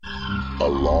A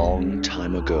long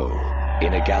time ago,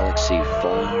 in a galaxy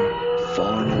far,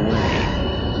 far away.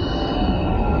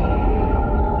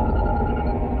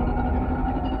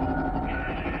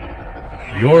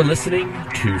 You're listening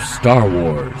to Star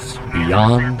Wars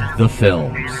Beyond the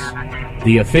Films,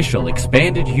 the official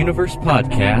expanded universe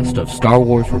podcast of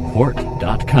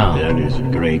StarWarsReport.com. There is a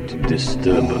great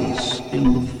disturbance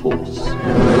in the Force.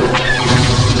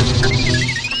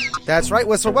 That's right,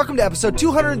 Whistler. Welcome to episode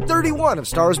 231 of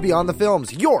Star Wars Beyond the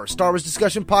Films, your Star Wars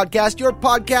discussion podcast, your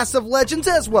podcast of legends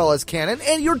as well as canon,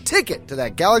 and your ticket to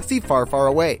that galaxy far, far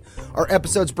away. Our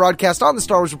episodes broadcast on the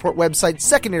Star Wars Report website,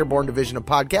 second airborne division of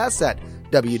podcasts at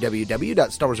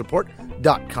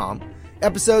www.starwarsreport.com.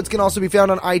 Episodes can also be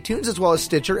found on iTunes as well as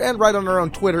Stitcher and right on our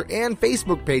own Twitter and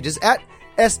Facebook pages at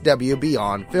SW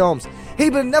Beyond Films. Hey,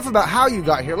 but enough about how you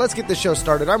got here. Let's get the show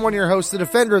started. I'm one of your hosts, the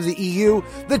defender of the EU,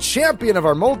 the champion of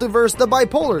our multiverse, the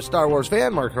bipolar Star Wars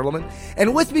fan, Mark Hurlman.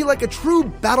 And with me, like a true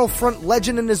Battlefront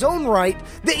legend in his own right,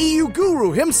 the EU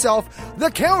guru himself,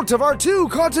 the count of our two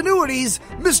continuities,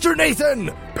 Mr.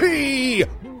 Nathan P.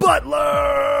 Butler!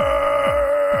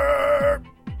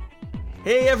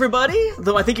 Hey everybody,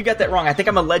 though I think you got that wrong. I think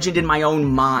I'm a legend in my own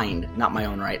mind, not my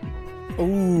own right.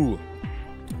 Ooh.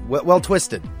 Well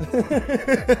twisted.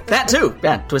 That too.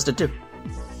 Yeah, twisted too.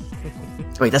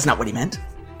 Wait, that's not what he meant?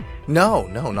 No,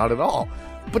 not at all.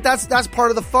 But that's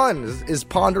part of the fun, is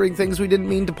pondering things we didn't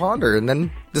mean to ponder, and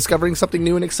then discovering something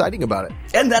new and exciting about it.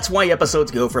 And that's why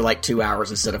episodes go for like 2 hours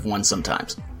instead of one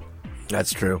sometimes.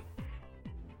 That's true.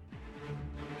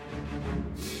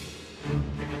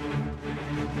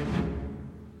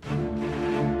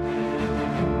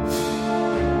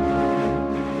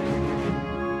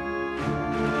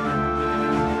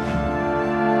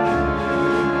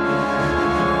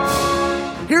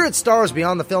 Here at Star Wars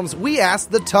Beyond the Films, we ask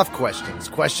the tough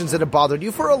questions that have bothered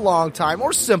you for a long time,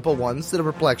 or simple ones that have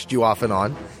perplexed you off and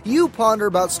on. You ponder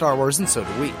about Star Wars, and so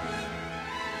do we.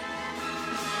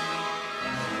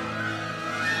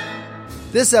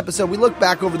 This episode, we look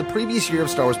back over the previous year of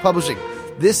Star Wars publishing.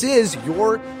 This is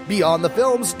your Beyond the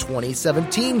Films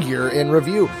 2017 year in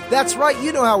review. That's right,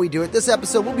 you know how we do it. This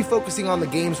episode, we'll be focusing on the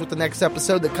games, with the next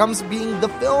episode that comes being the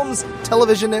films,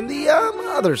 television, and the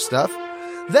other stuff.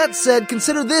 That said,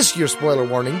 consider this your spoiler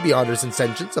warning, Beyonders and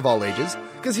Sentients of all ages,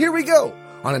 because here we go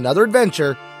on another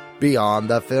adventure Beyond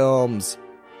the Films.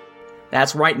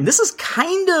 That's right, and this is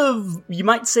kind of, you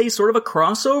might say, sort of a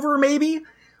crossover, maybe,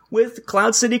 with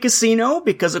Cloud City Casino,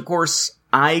 because, of course,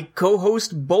 I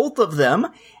co-host both of them,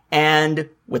 and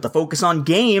with the focus on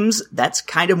games, that's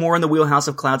kind of more in the wheelhouse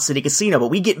of Cloud City Casino, but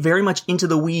we get very much into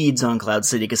the weeds on Cloud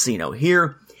City Casino.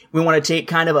 Here, we want to take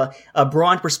kind of a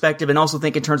broad perspective and also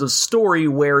think in terms of story,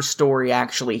 where story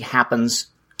actually happens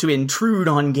to intrude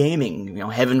on gaming,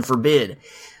 heaven forbid.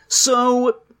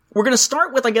 So, we're going to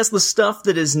start with, I guess, the stuff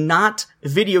that is not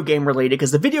video game related,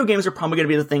 because the video games are probably going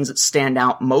to be the things that stand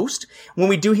out most. When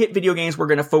we do hit video games, we're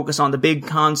going to focus on the big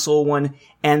console one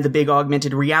and the big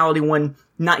augmented reality one,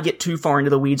 not get too far into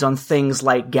the weeds on things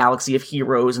like Galaxy of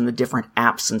Heroes and the different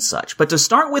apps and such. But to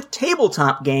start with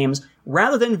tabletop games,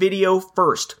 rather than video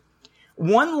first,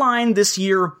 one line this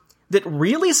year that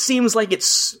really seems like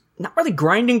it's not really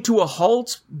grinding to a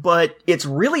halt, but it's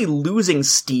really losing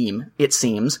steam, it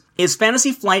seems, is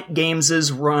Fantasy Flight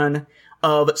Games' run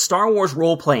of Star Wars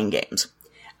role-playing games.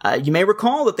 You may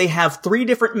recall that they have 3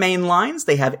 different main lines.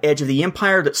 They have Edge of the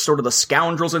Empire, that's sort of the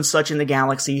scoundrels and such in the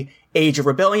galaxy, Age of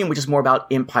Rebellion, which is more about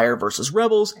Empire versus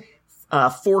Rebels,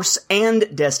 Force and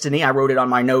Destiny. I wrote it on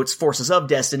my notes, Forces of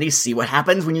Destiny. See what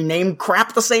happens when you name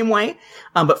crap the same way.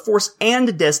 But Force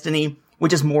and Destiny,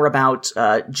 which is more about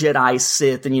Jedi,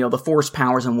 Sith, and, the Force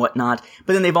powers and whatnot.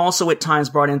 But then they've also at times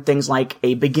brought in things like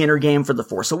a beginner game for The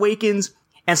Force Awakens,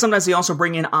 and sometimes they also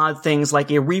bring in odd things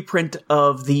like a reprint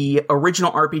of the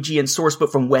original RPG and source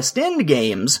book from West End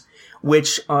Games,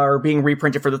 which are being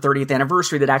reprinted for the 30th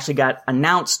anniversary, that actually got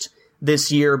announced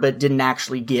this year, but didn't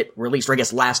actually get released, or I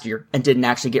guess last year, and didn't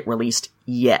actually get released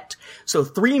yet. So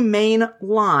 3 main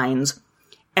lines,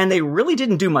 and they really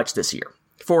didn't do much this year.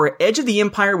 For Edge of the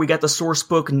Empire, we got the source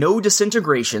book No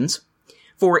Disintegrations.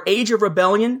 For Age of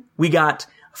Rebellion, we got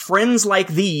Friends Like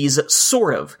These,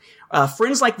 sort of.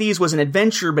 Friends Like These was an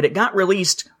adventure, but it got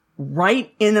released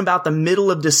right in about the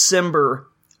middle of December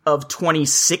of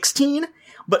 2016.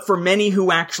 But for many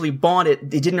who actually bought it,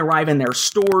 it didn't arrive in their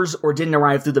stores or didn't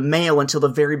arrive through the mail until the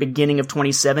very beginning of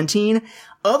 2017.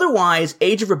 Otherwise,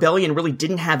 Age of Rebellion really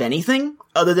didn't have anything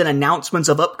other than announcements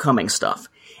of upcoming stuff.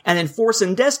 And then Force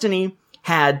and Destiny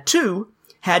had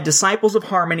Disciples of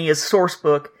Harmony as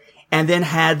sourcebook, and then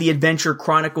had the Adventure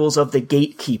Chronicles of the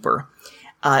Gatekeeper.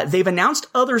 They've announced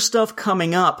other stuff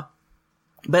coming up,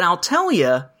 but I'll tell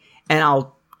you, and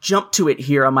I'll jump to it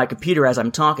here on my computer as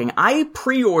I'm talking. I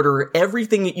pre-order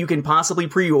everything that you can possibly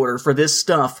pre-order for this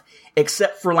stuff,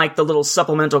 except for like the little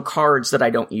supplemental cards that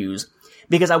I don't use,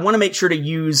 because I want to make sure to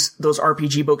use those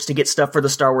RPG books to get stuff for the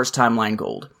Star Wars Timeline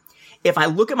Gold. If I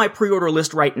look at my pre-order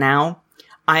list right now,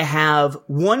 I have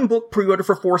one book pre-order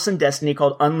for Force and Destiny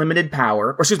called Unlimited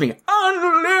Power,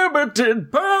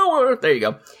 Unlimited Power! There you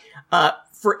go.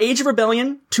 For Age of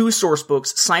Rebellion, 2 source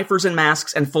books, Ciphers and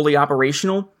Masks and Fully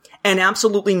Operational, and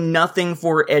absolutely nothing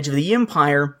for Edge of the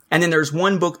Empire. And then there's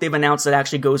one book they've announced that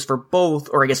actually goes for both,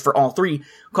 or I guess for all 3,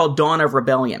 called Dawn of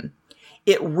Rebellion.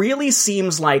 It really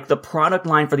seems like the product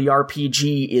line for the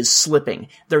RPG is slipping.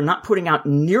 They're not putting out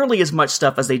nearly as much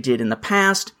stuff as they did in the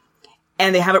past,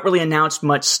 and they haven't really announced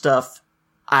much stuff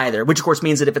either, which of course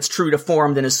means that if it's true to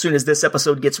form, then as soon as this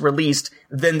episode gets released,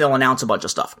 then they'll announce a bunch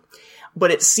of stuff. But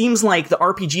it seems like the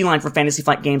RPG line for Fantasy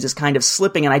Flight Games is kind of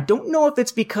slipping, and I don't know if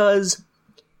it's because,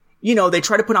 they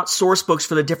try to put out source books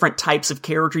for the different types of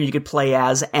character you could play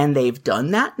as, and they've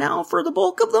done that now for the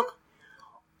bulk of them,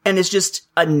 and it's just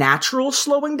a natural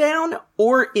slowing down,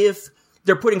 or if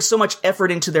they're putting so much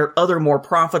effort into their other more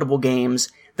profitable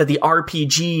games that the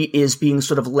RPG is being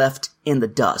sort of left in the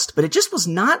dust. But it just was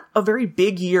not a very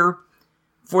big year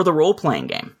for the role-playing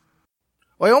game.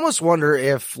 Well, I almost wonder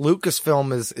if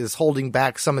Lucasfilm is holding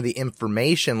back some of the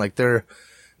information, like they're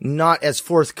not as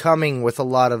forthcoming with a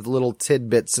lot of little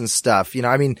tidbits and stuff.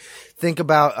 Think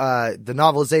about the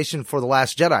novelization for The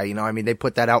Last Jedi. They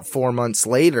put that out 4 months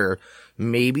later.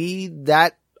 Maybe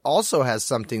that also has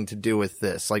something to do with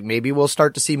this. Like, maybe we'll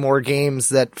start to see more games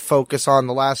that focus on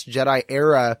The Last Jedi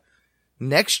era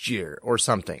next year or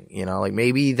something.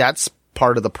 Maybe that's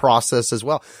part of the process as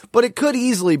well. But it could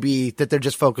easily be that they're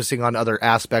just focusing on other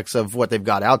aspects of what they've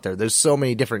got out there. There's so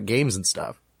many different games and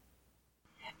stuff.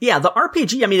 Yeah, the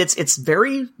RPG,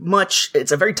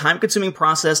 it's a very time-consuming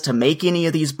process to make any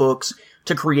of these books,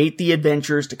 to create the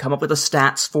adventures, to come up with the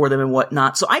stats for them and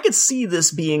whatnot. So I could see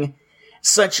this being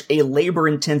such a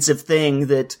labor-intensive thing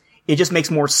that it just makes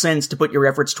more sense to put your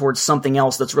efforts towards something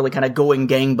else that's really kind of going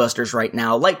gangbusters right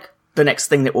now, like the next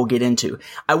thing that we'll get into.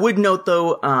 I would note,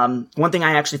 though, one thing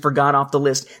I actually forgot off the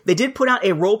list, they did put out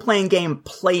a role-playing game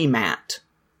playmat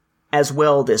as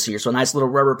well this year. So a nice little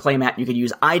rubber playmat you could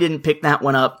use. I didn't pick that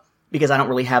one up because I don't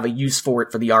really have a use for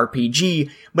it for the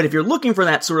RPG. But if you're looking for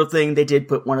that sort of thing, they did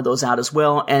put one of those out as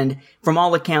well. And from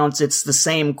all accounts, it's the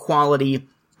same quality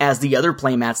as the other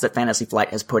playmats that Fantasy Flight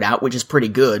has put out, which is pretty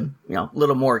good. A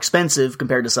little more expensive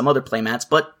compared to some other playmats,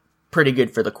 but pretty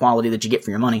good for the quality that you get for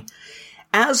your money.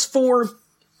 As for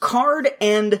card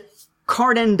and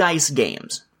dice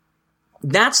games,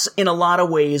 that's in a lot of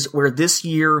ways where this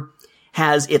year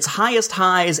has its highest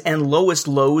highs and lowest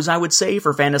lows, I would say,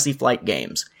 for Fantasy Flight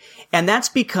Games. And that's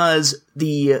because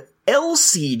the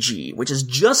LCG, which is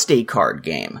just a card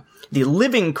game, the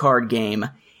living card game,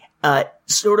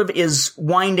 sort of is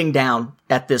winding down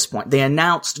at this point. They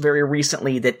announced very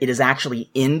recently that it is actually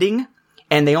ending,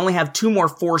 and they only have 2 more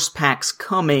Force Packs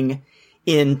coming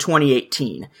in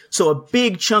 2018. So a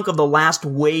big chunk of the last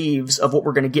waves of what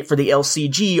we're going to get for the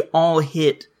LCG all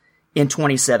hit in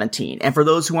 2017. And for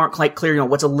those who aren't quite clear,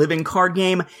 what's a living card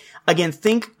game? Again,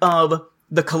 think of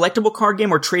the collectible card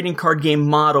game or trading card game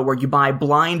model where you buy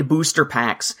blind booster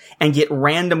packs and get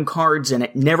random cards in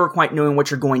it, never quite knowing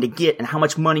what you're going to get and how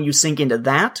much money you sink into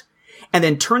that. And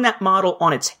then turn that model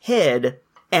on its head,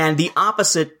 and the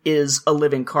opposite is a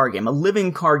living card game. A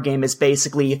living card game is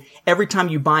basically every time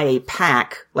you buy a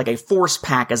pack, like a force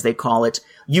pack as they call it,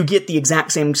 you get the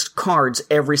exact same cards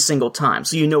every single time.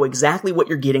 So you know exactly what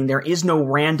you're getting. There is no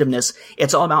randomness.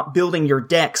 It's all about building your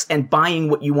decks and buying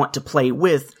what you want to play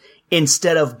with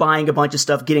instead of buying a bunch of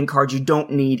stuff, getting cards you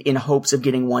don't need in hopes of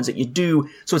getting ones that you do.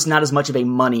 So it's not as much of a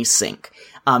money sink.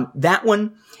 That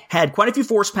one had quite a few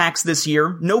force packs this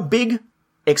year. No big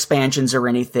expansions or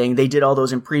anything. They did all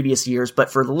those in previous years,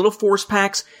 but for the little force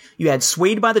packs, you had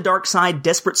Swayed by the Dark Side,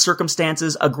 Desperate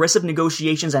Circumstances, Aggressive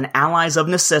Negotiations, and Allies of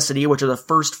Necessity, which are the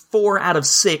first 4 out of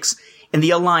 6 in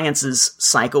the Alliances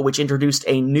cycle, which introduced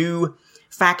a new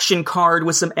faction card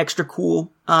with some extra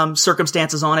cool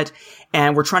circumstances on it,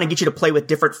 and we're trying to get you to play with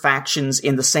different factions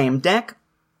in the same deck.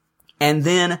 And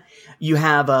then you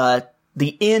have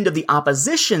the end of the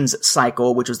Oppositions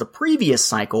cycle, which was the previous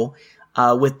cycle,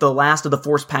 with the last of the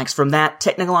Force packs from that,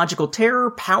 Technological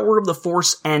Terror, Power of the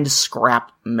Force, and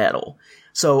Scrap Metal.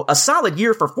 So a solid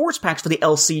year for Force packs for the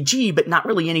LCG, but not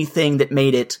really anything that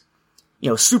made it,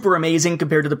 super amazing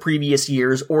compared to the previous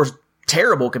years, or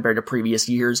terrible compared to previous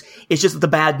years. It's just that the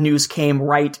bad news came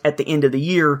right at the end of the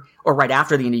year, or right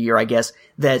after the end of the year, I guess,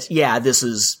 that, this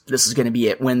is gonna be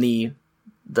it. When the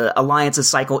Alliances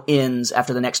cycle ends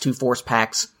after the next 2 Force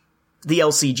packs, the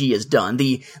LCG is done.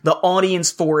 The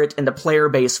audience for it and the player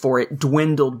base for it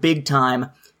dwindled big time.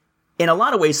 In a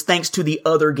lot of ways, thanks to the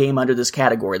other game under this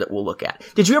category that we'll look at.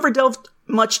 Did you ever delve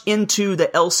much into the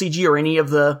LCG or any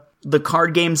of the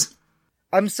card games?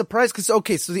 I'm surprised because,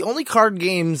 okay, so the only card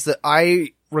games that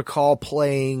I recall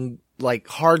playing like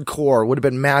hardcore would have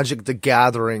been Magic the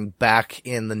Gathering back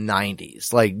in the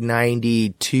 90s, like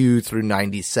 92 through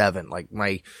 97. Like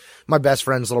my best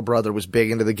friend's little brother was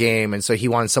big into the game, and so he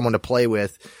wanted someone to play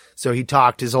with. So he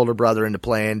talked his older brother into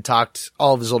playing, talked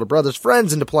all of his older brother's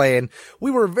friends into playing. We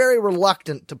were very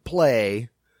reluctant to play.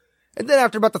 And then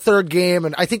after about the third game,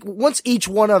 and I think once each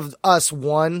one of us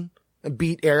won and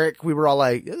beat Eric, we were all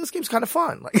like, yeah, this game's kind of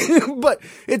fun. Like, but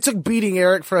it took beating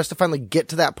Eric for us to finally get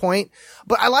to that point.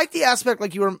 But I like the aspect,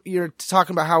 like you're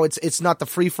talking about how it's not the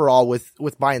free for all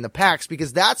with buying the packs,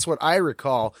 because that's what I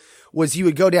recall was you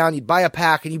would go down, you'd buy a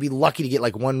pack, and you'd be lucky to get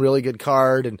like one really good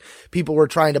card, and people were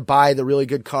trying to buy the really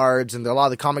good cards, and a lot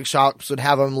of the comic shops would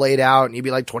have them laid out, and you'd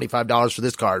be like $25 for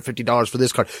this card, $50 for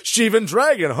this card, Sheevan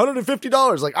Dragon,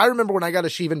 $150. Like, I remember when I got a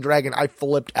Sheevan Dragon, I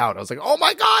flipped out. I was like, oh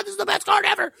my god, this is the best card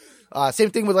ever!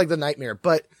 Same thing with like the Nightmare,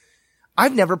 but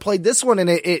I've never played this one, and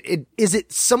is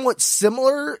it somewhat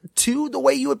similar to the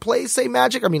way you would play, say,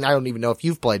 Magic? I mean, I don't even know if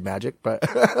you've played Magic, but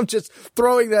I'm just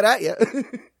throwing that at you.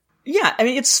 Yeah, I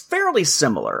mean, it's fairly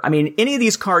similar. I mean, any of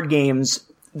these card games,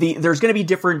 there's going to be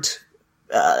different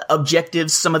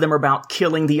objectives. Some of them are about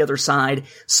killing the other side.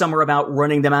 Some are about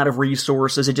running them out of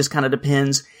resources. It just kind of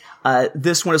depends.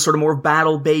 This one is sort of more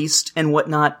battle-based and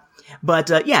whatnot.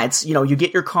 But yeah, it's, you know, you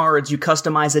get your cards, you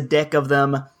customize a deck of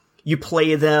them, you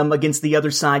play them against the other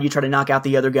side, you try to knock out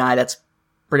the other guy. That's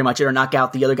pretty much it, or knock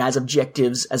out the other guy's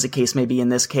objectives, as the case may be in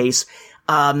this case.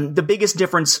 The biggest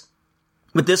difference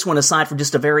with this one, aside from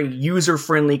just a very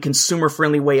user-friendly,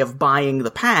 consumer-friendly way of buying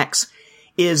the packs,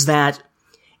 is that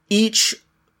each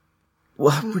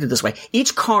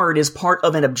card is part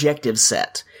of an objective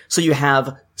set. So you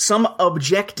have some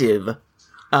objective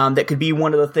that could be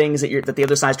one of the things that the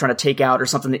other side's trying to take out, or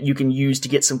something that you can use to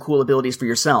get some cool abilities for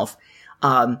yourself.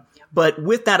 But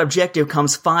with that objective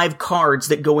comes 5 cards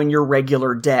that go in your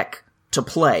regular deck to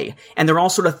play. And they're all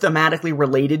sort of thematically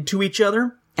related to each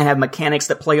other and have mechanics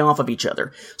that play off of each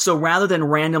other. So rather than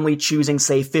randomly choosing,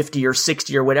 say, 50 or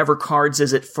 60 or whatever cards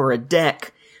is it for a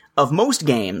deck of most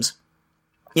games,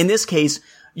 in this case,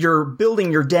 you're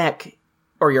building your deck,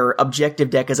 or your objective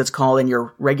deck as it's called in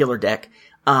your regular deck,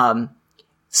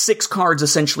 6 cards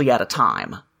essentially at a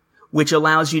time, which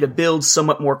allows you to build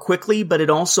somewhat more quickly, but it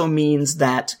also means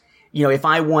that, you know, if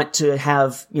I want to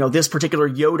have, you know, this particular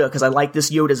Yoda, because I like this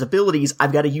Yoda's abilities,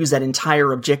 I've got to use that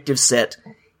entire objective set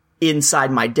inside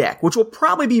my deck, which will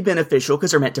probably be beneficial because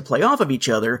they're meant to play off of each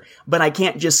other, but I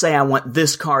can't just say I want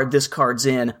this card's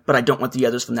in, but I don't want the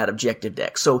others from that objective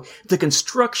deck. So the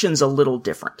construction's a little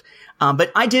different.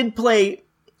 But I didn't play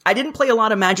a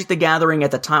lot of Magic the Gathering at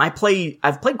the time. I've played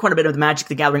quite a bit of the Magic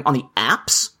the Gathering on the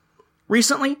apps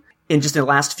recently, in the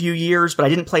last few years, but I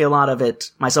didn't play a lot of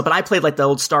it myself. But I played like the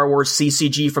old Star Wars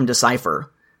CCG from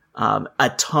Decipher,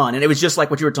 a ton. And it was just like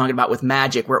what you were talking about with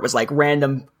Magic, where it was like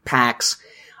random packs.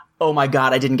 Oh my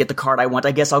god, I didn't get the card I want.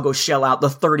 I guess I'll go shell out the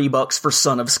 $30 for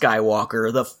Son of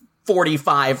Skywalker, the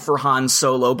 $45 for Han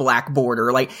Solo Black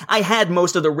Border. Like, I had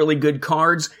most of the really good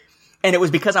cards, and it was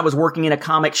because I was working in a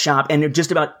comic shop, and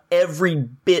just about every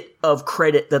bit of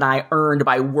credit that I earned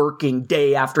by working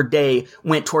day after day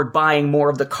went toward buying more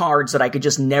of the cards that I could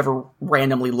just never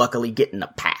randomly, luckily get in a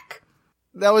pack.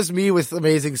 That was me with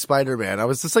Amazing Spider-Man. I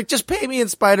was just like, just pay me in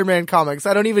Spider-Man comics.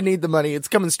 I don't even need the money. It's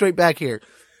coming straight back here.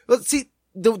 Let's see,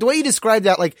 the way you described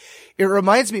that, like, it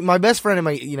reminds me, my best friend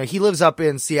he lives up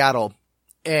in Seattle,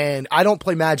 and I don't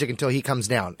play Magic until he comes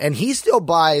down, and he still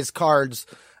buys cards.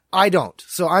 I don't.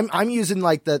 So I'm using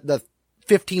like the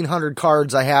 1,500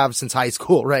 cards I have since high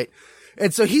school, right?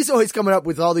 And so he's always coming up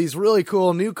with all these really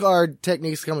cool new card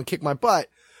techniques to come and kick my butt.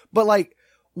 But like,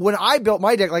 when I built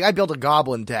my deck, like I built a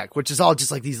goblin deck, which is all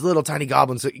just like these little tiny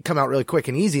goblins that come out really quick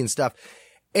and easy and stuff.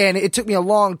 And it took me a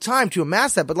long time to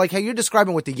amass that. But like how you're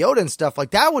describing with the Yoda and stuff,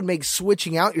 like that would make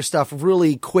switching out your stuff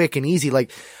really quick and easy.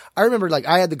 Like, I remember, like,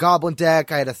 I had the Goblin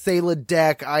deck, I had a Thalid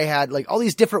deck, I had, like, all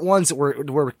these different ones that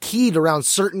were keyed around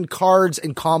certain cards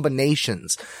and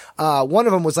combinations. One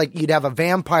of them was, like, you'd have a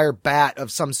vampire bat of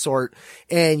some sort,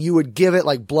 and you would give it,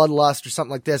 like, Bloodlust or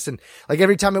something like this, and, like,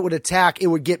 every time it would attack, it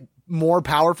would get more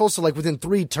powerful, so, like, within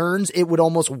 3 turns, it would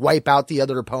almost wipe out the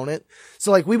other opponent.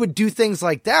 So, like, we would do things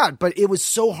like that, but it was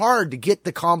so hard to get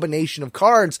the combination of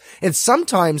cards, and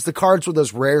sometimes the cards were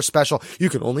those rare special, you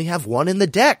can only have one in the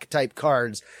deck type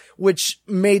cards, which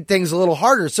made things a little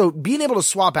harder. So being able to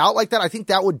swap out like that, I think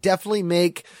that would definitely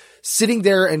make sitting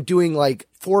there and doing like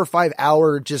 4 or 5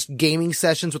 hour just gaming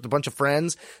sessions with a bunch of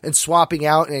friends and swapping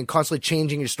out and constantly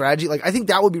changing your strategy. Like, I think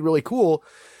that would be really cool.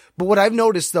 But what I've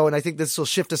noticed though, and I think this will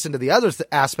shift us into the other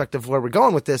aspect of where we're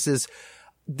going with this, is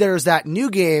there's that new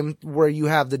game where you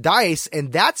have the dice,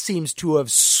 and that seems to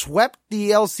have swept the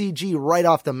LCG right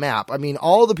off the map. I mean,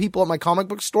 all the people at my comic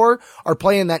book store are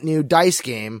playing that new dice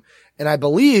game, and I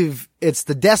believe it's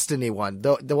the Destiny one,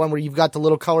 the one where you've got the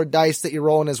little colored dice that you're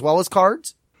rolling as well as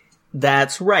cards.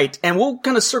 That's right. And we'll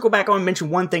kind of circle back on and mention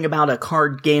one thing about a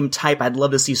card game type I'd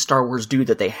love to see Star Wars do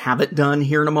that they haven't done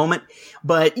here in a moment.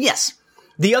 But yes,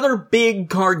 the other big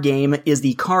card game is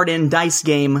the card and dice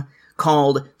game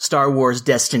called Star Wars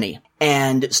Destiny.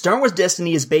 And Star Wars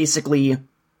Destiny is basically,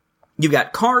 you've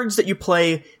got cards that you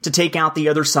play to take out the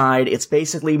other side. It's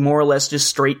basically more or less just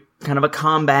straight kind of a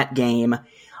combat game.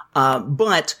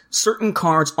 But certain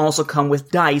cards also come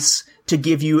with dice to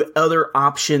give you other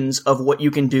options of what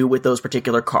you can do with those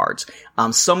particular cards.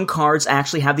 Some cards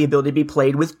actually have the ability to be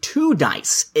played with 2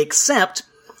 dice, except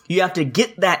you have to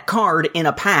get that card in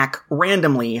a pack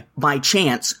randomly by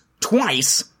chance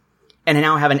twice, and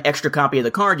now have an extra copy of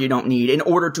the card you don't need in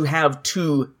order to have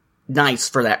 2 dice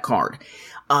for that card.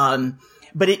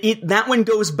 But that one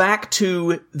goes back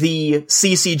to the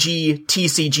CCG,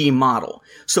 TCG model.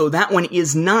 So that one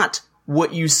is not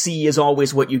what you see is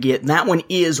always what you get. That one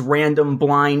is random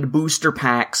blind booster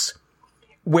packs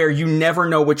where you never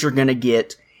know what you're gonna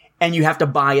get, and you have to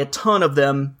buy a ton of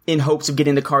them in hopes of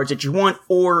getting the cards that you want,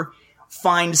 or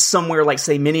find somewhere like,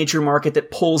 say, Miniature Market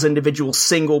that pulls individual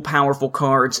single powerful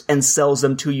cards and sells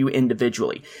them to you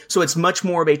individually. So it's much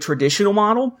more of a traditional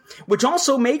model, which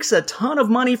also makes a ton of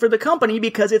money for the company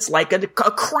because it's like a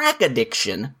crack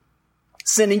addiction,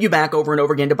 sending you back over and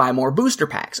over again to buy more booster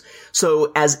packs.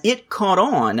 So as it caught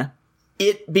on,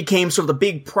 it became sort of the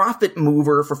big profit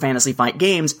mover for Fantasy Flight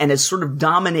Games and has sort of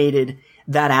dominated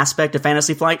that aspect of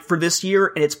Fantasy Flight for this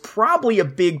year, and it's probably a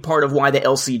big part of why the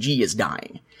LCG is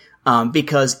dying.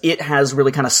 Because it has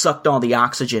really kind of sucked all the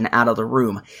oxygen out of the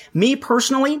room. Me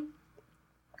personally,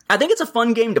 I think it's a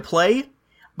fun game to play,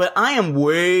 but I am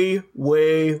way,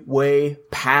 way, way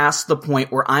past the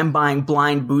point where I'm buying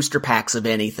blind booster packs of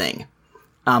anything.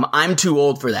 I'm too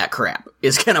old for that crap,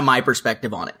 is kind of my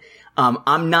perspective on it.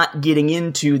 I'm not getting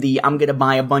into I'm gonna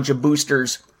buy a bunch of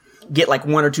boosters, get like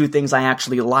 1 or 2 things I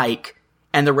actually like,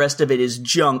 and the rest of it is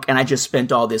junk, and I just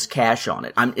spent all this cash on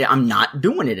it. I'm not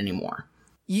doing it anymore.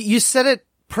 You said it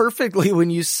perfectly when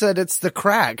you said it's the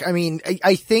crack. I mean,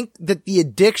 I think that the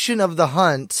addiction of the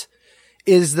hunt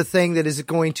is the thing that is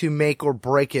going to make or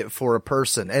break it for a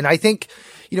person. And I think,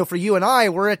 for you and I,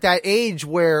 we're at that age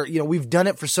where, we've done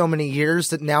it for so many years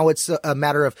that now it's a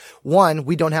matter of, one,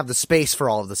 we don't have the space for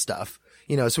all of the stuff.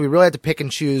 So we really have to pick and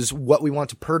choose what we want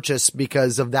to purchase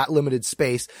because of that limited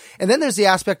space. And then there's the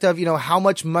aspect of, how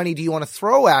much money do you want to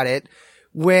throw at it?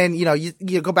 When,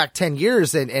 you go back 10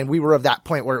 years and we were of that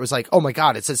point where it was like, oh my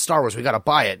God, it says Star Wars, we gotta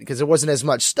buy it because there wasn't as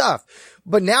much stuff.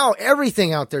 But now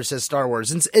everything out there says Star Wars.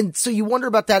 And so you wonder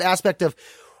about that aspect of,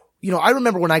 I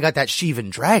remember when I got that Sheevan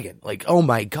Dragon, like, oh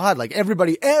my God, like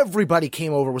everybody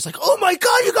came over, was like, oh my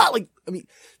God, you got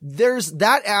there's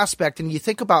that aspect. And you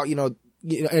think about,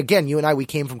 again, you and I, we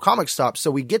came from comic shops,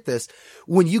 so we get this.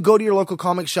 When you go to your local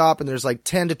comic shop and there's like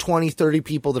 10 to 20, 30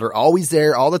 people that are always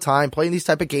there all the time playing these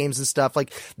type of games and stuff,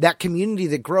 like that community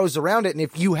that grows around it. And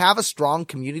if you have a strong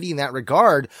community in that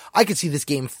regard, I could see this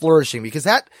game flourishing because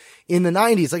that in the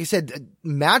 90s, like I said,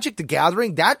 Magic the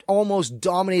Gathering, that almost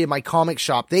dominated my comic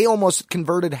shop. They almost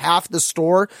converted half the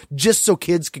store just so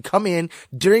kids could come in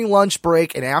during lunch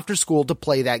break and after school to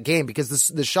play that game because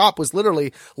the shop was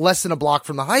literally less than a block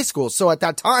from the high school. So at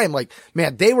that time, like,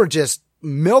 man, they were just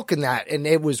milking that and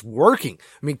it was working.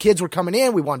 I mean, kids were coming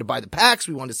in. We wanted to buy the packs.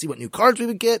 We wanted to see what new cards we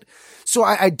would get. So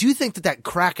I do think that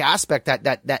crack aspect,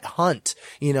 that hunt,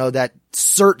 that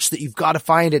search that you've got to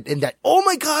find it and that, oh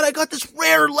my God, I got this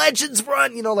rare Legends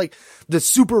run, like the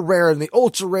super rare and the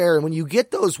ultra rare. And when you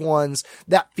get those ones,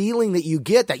 that feeling that you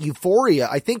get, that euphoria,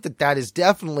 I think that is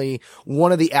definitely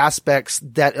one of the aspects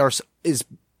that is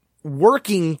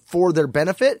working for their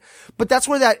benefit. But that's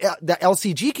where that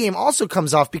LCG game also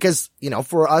comes off because,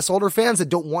 for us older fans that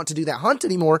don't want to do that hunt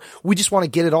anymore, we just want to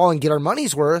get it all and get our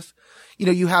money's worth.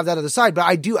 You have that other side. But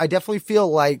I definitely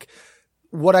feel like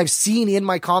what I've seen in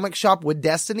my comic shop with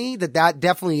Destiny, that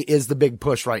definitely is the big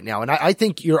push right now. And I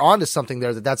think you're onto something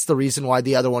there, that's the reason why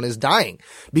the other one is dying,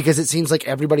 because it seems like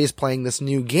everybody is playing this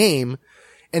new game.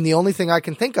 And the only thing I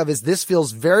can think of is this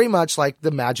feels very much like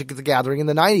the Magic the Gathering in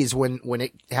the 90s when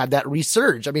it had that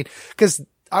resurge. I mean, cause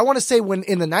I want to say when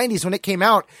in the 90s, when it came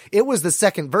out, it was the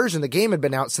second version. The game had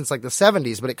been out since like the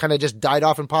 70s, but it kind of just died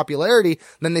off in popularity.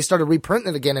 Then they started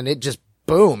reprinting it again, and it just,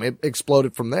 boom, it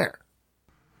exploded from there.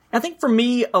 I think for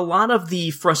me, a lot of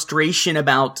the frustration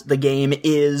about the game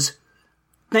is,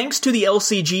 thanks to the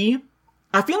LCG,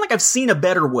 I feel like I've seen a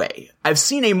better way. I've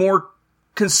seen a more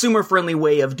consumer-friendly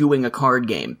way of doing a card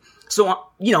game. So,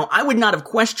 I would not have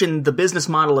questioned the business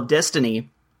model of Destiny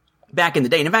back in the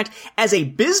day. And in fact, as a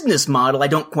business model, I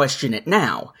don't question it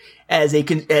now. As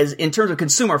in terms of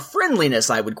consumer friendliness,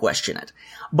 I would question it.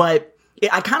 But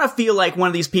I kind of feel like one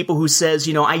of these people who says,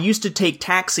 I used to take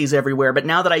taxis everywhere, but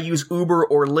now that I use Uber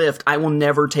or Lyft, I will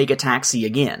never take a taxi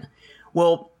again.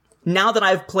 Well, now that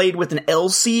I've played with an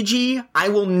LCG, I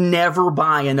will never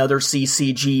buy another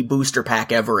CCG booster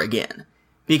pack ever again,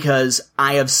 because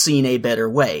I have seen a better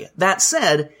way. That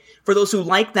said, for those who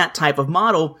like that type of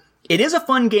model, it is a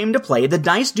fun game to play. The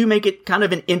dice do make it kind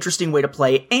of an interesting way to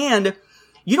play, and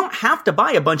you don't have to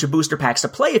buy a bunch of booster packs to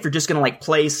play if you're just going to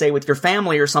play, say, with your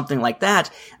family or something like that.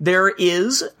 There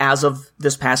is, as of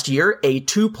this past year, a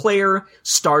 2-player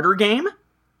starter game.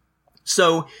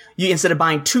 So you, instead of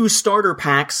buying 2 starter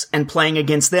packs and playing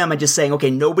against them and just saying, okay,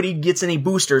 nobody gets any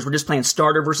boosters, we're just playing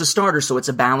starter versus starter, so it's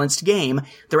a balanced game.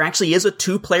 There actually is a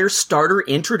 2-player starter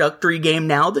introductory game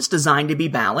now that's designed to be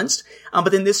balanced.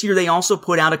 But then this year they also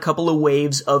put out a couple of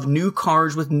waves of new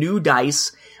cards with new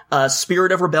dice,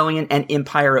 Spirit of Rebellion and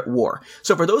Empire at War.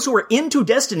 So for those who are into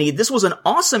Destiny, this was an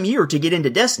awesome year to get into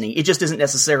Destiny. It just isn't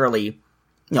necessarily,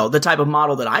 the type of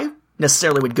model that I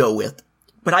necessarily would go with.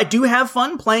 But I do have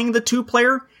fun playing the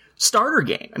 2-player starter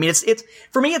game. I mean, it's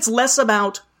for me, it's less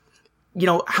about,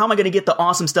 how am I going to get the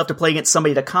awesome stuff to play against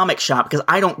somebody at a comic shop, because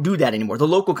I don't do that anymore. The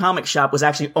local comic shop was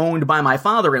actually owned by my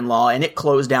father-in-law, and it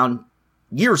closed down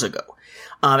years ago.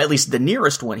 At least the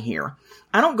nearest one here.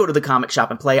 I don't go to the comic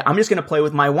shop and play. I'm just going to play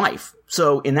with my wife.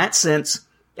 So in that sense,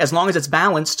 as long as it's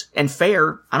balanced and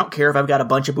fair, I don't care if I've got a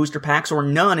bunch of booster packs or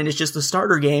none, and it's just the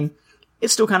starter game.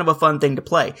 It's still kind of a fun thing to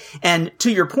play. And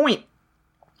to your point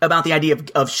about the idea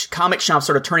of comic shops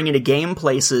sort of turning into game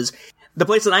places, the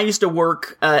place that I used to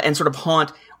work and sort of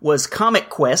haunt was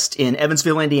Comic Quest in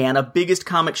Evansville, Indiana. Biggest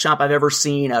comic shop I've ever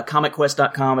seen,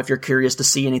 comicquest.com if you're curious to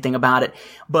see anything about it.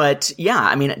 But yeah,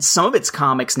 I mean, some of it's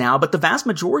comics now, but the vast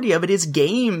majority of it is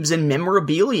games and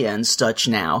memorabilia and such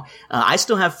now. I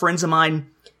still have friends of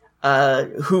mine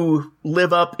who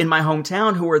live up in my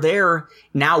hometown who are there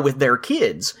now with their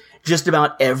kids just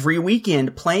about every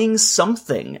weekend playing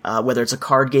something, whether it's a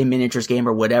card game, miniatures game,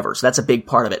 or whatever. So that's a big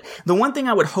part of it. The one thing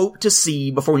I would hope to see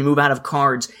before we move out of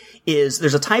cards is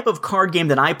there's a type of card game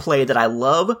that I play that I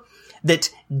love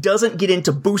that doesn't get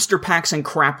into booster packs and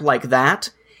crap like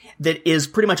that is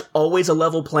pretty much always a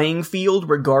level playing field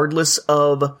regardless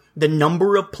of the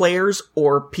number of players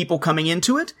or people coming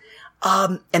into it.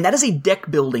 And that is a deck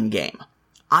building game.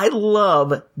 I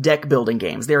love deck building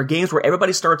games. They are games where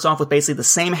everybody starts off with basically the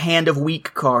same hand of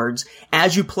weak cards.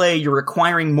 As you play, you're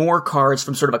acquiring more cards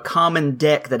from sort of a common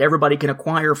deck that everybody can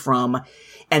acquire from,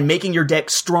 and making your deck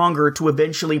stronger to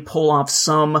eventually pull off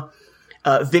some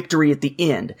victory at the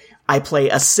end. I play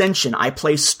Ascension. I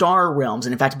play Star Realms.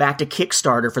 And in fact, back to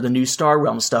Kickstarter for the new Star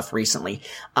Realms stuff recently.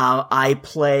 I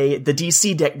play the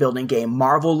DC deck building game,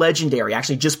 Marvel Legendary. I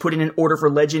actually just put in an order for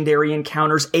Legendary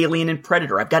Encounters Alien and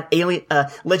Predator. I've got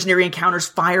Legendary Encounters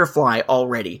Firefly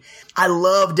already. I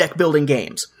love deck building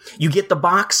games. You get the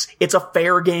box, it's a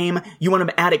fair game. You want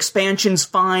to add expansions,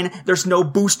 fine. There's no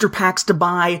booster packs to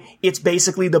buy. It's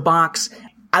basically the box.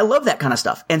 I love that kind of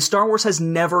stuff, and Star Wars has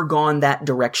never gone that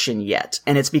direction yet,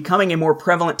 and it's becoming a more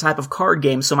prevalent type of card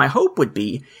game, so my hope would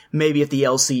be, maybe if the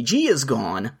LCG is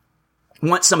gone,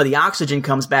 once some of the oxygen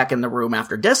comes back in the room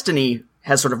after Destiny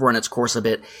has sort of run its course a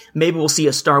bit, maybe we'll see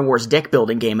a Star Wars deck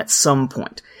building game at some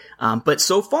point. But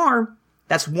so far,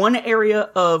 that's one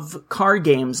area of card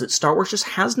games that Star Wars just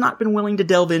has not been willing to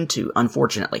delve into,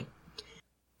 unfortunately.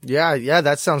 Yeah,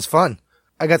 that sounds fun.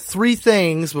 I got 3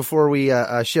 things before we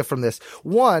shift from this.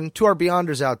 One, to our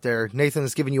Beyonders out there, Nathan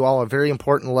has given you all a very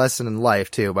important lesson in life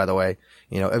too, by the way.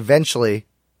 Eventually,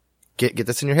 get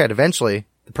this in your head, eventually,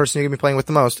 the person you're going to be playing with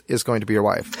the most is going to be your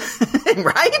wife.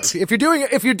 Right? If you're doing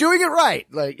it right.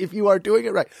 If you are doing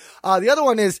it right. The other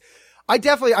one is, I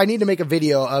need to make a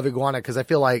video of Iguana because I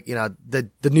feel like,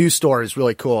 the news store is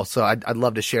really cool. So I'd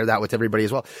love to share that with everybody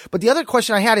as well. But the other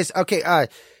question I had is, okay,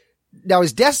 now,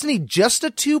 is Destiny just a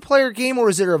 2-player game, or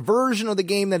is there a version of the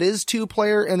game that is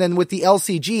 2-player? And then with the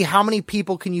LCG, how many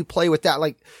people can you play with that?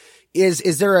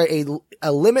 Is there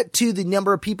a limit to the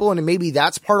number of people, and maybe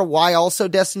that's part of why also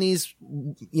Destiny's,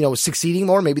 succeeding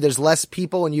more? Maybe there's less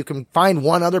people and you can find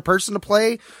one other person to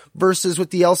play versus with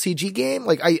the LCG game?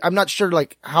 Like, I'm not sure,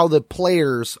 like, how the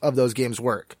players of those games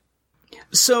work.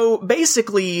 So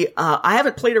basically, I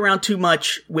haven't played around too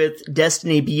much with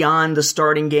Destiny beyond the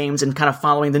starting games and kind of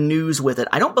following the news with it.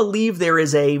 I don't believe there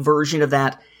is a version of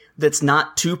that that's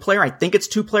not 2-player. I think it's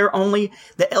 2-player only.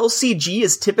 The LCG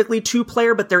is typically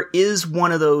 2-player, but there is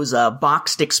one of those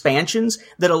boxed expansions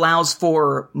that allows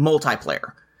for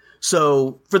multiplayer.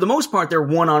 So for the most part, they're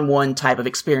one-on-one type of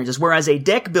experiences, whereas a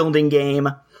deck building game,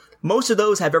 most of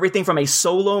those have everything from a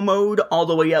solo mode all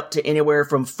the way up to anywhere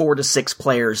from 4 to 6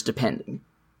 players, depending.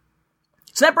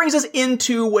 So that brings us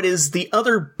into what is the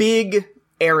other big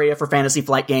area for Fantasy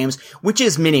Flight games, which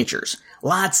is miniatures.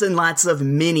 Lots and lots of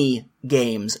mini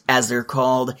games, as they're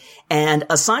called. And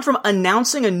aside from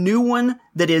announcing a new one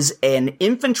that is an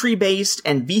infantry-based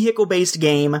and vehicle-based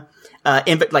game,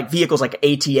 like vehicles like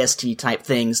ATST type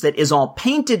things, that is all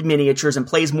painted miniatures and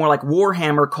plays more like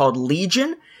Warhammer, called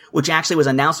Legion, which actually was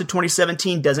announced in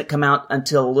 2017, doesn't come out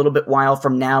until a little bit while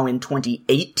from now in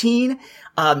 2018.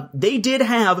 They did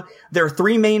have their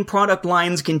 3 main product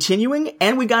lines continuing,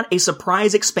 and we got a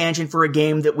surprise expansion for a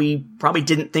game that we probably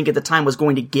didn't think at the time was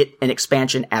going to get an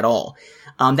expansion at all.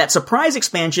 That surprise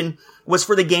expansion was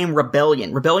for the game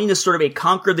Rebellion. Rebellion is sort of a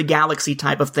Conquer the Galaxy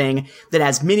type of thing that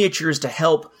has miniatures to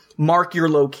help mark your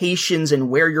locations and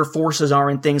where your forces are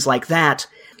and things like that.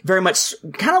 Very much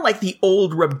kind of like the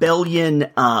old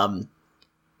Rebellion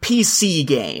PC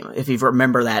game, if you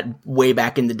remember that way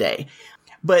back in the day.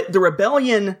 But the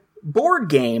Rebellion board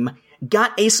game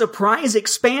got a surprise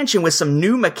expansion with some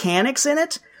new mechanics in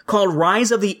it called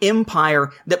Rise of the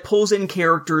Empire that pulls in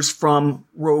characters from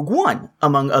Rogue One,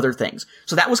 among other things.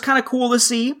 So that was kind of cool to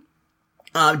see.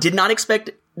 Did not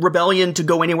expect Rebellion to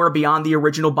go anywhere beyond the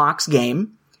original box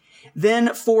game.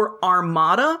 Then for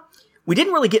Armada, we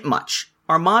didn't really get much.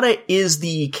 Armada is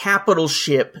the capital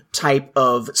ship type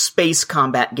of space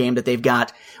combat game that they've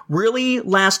got. Really,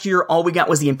 last year, all we got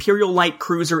was the Imperial Light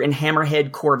Cruiser and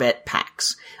Hammerhead Corvette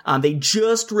packs. They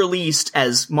just released,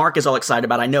 as Mark is all excited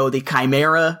about, I know, the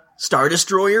Chimera Star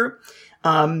Destroyer,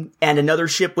 and another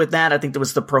ship with that. I think there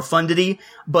was the Profundity,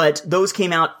 but those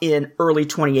came out in early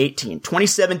 2018.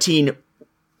 2017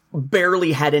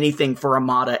 barely had anything for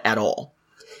Armada at all.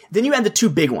 Then you had the 2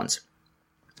 big ones.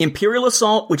 Imperial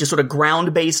Assault, which is sort of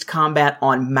ground-based combat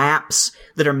on maps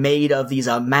that are made of these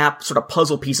map sort of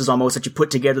puzzle pieces almost that you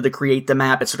put together to create the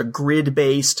map. It's sort of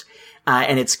grid-based,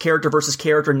 and it's character versus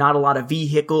character, not a lot of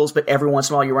vehicles, but every once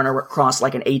in a while you run across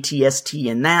like an ATST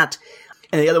in that.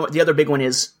 And the other big one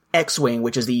is X-Wing,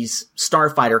 which is these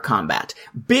starfighter combat.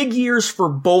 Big years for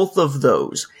both of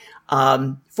those.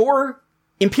 For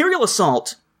Imperial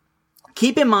Assault,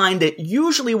 keep in mind that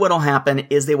usually what'll happen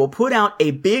is they will put out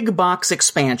a big box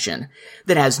expansion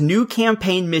that has new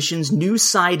campaign missions, new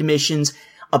side missions,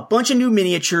 a bunch of new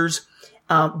miniatures,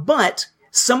 but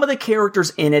some of the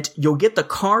characters in it, you'll get the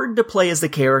card to play as the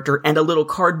character and a little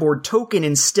cardboard token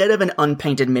instead of an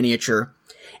unpainted miniature.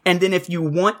 And then if you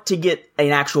want to get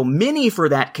an actual mini for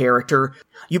that character,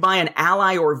 you buy an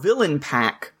ally or villain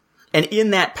pack, and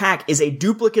in that pack is a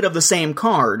duplicate of the same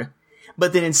card.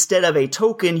 But then instead of a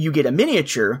token, you get a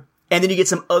miniature, and then you get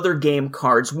some other game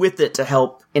cards with it to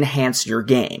help enhance your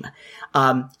game.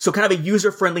 So kind of a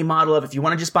user-friendly model of if you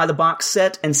want to just buy the box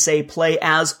set and say play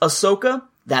as Ahsoka,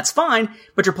 that's fine,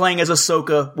 but you're playing as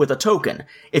Ahsoka with a token.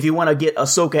 If you want to get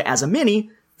Ahsoka as a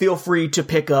mini, feel free to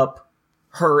pick up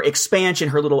her expansion,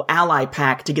 her little ally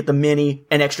pack to get the mini,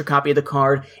 an extra copy of the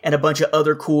card, and a bunch of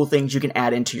other cool things you can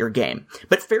add into your game.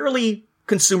 But fairly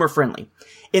consumer-friendly.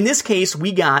 In this case,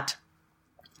 we got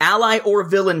ally or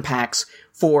villain packs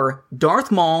for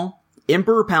Darth Maul,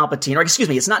 Emperor Palpatine, or excuse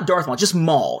me, it's not Darth Maul, just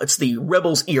Maul. It's the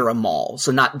Rebels era Maul,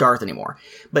 so not Darth anymore.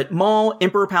 But Maul,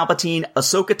 Emperor Palpatine,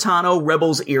 Ahsoka Tano,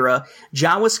 Rebels era,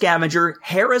 Jawa Scavenger,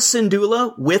 Hera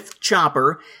Syndulla with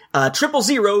Chopper,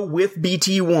 000 with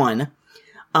BT-1.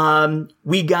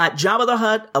 We got Jabba the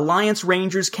Hutt, Alliance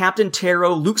Rangers, Captain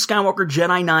Taro, Luke Skywalker,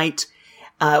 Jedi Knight.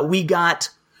 We got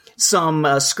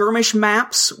some skirmish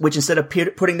maps, which instead of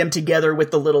putting them together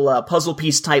with the little puzzle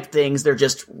piece type things, they're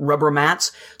just rubber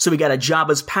mats. So we got a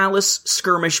Jabba's Palace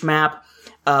skirmish map.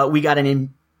 We got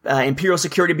an Imperial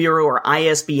Security Bureau or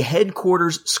ISB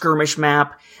headquarters skirmish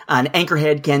map, an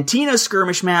Anchorhead Cantina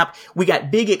skirmish map. We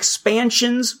got big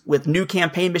expansions with new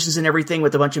campaign missions and everything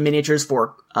with a bunch of miniatures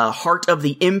for Heart of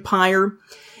the Empire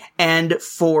and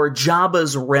for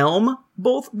Jabba's Realm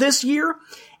both this year.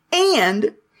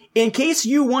 And in case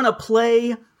you want to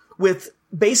play with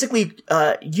basically,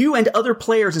 you and other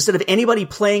players, instead of anybody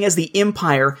playing as the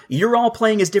Empire, you're all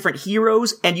playing as different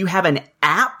heroes, and you have an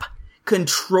app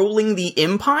controlling the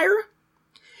Empire.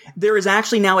 There is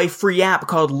actually now a free app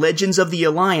called Legends of the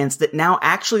Alliance that now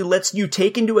actually lets you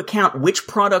take into account which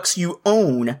products you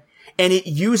own, and it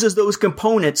uses those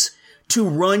components to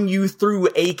run you through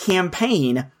a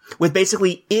campaign, with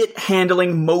basically it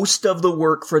handling most of the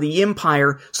work for the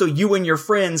Empire, so you and your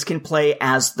friends can play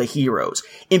as the heroes.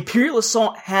 Imperial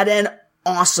Assault had an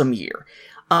awesome year.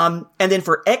 And then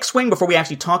for X-Wing, before we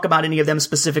actually talk about any of them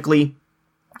specifically,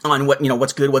 on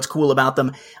what's good, what's cool about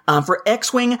them. For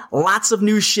X-Wing, lots of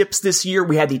new ships this year.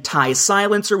 We had the TIE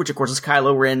Silencer, which of course is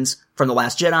Kylo Ren's from The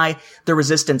Last Jedi, the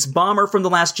Resistance Bomber from The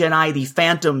Last Jedi, the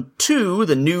Phantom II,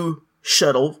 the new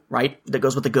shuttle, right, that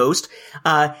goes with the Ghost,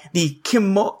 the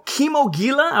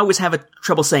Kimogila, I always have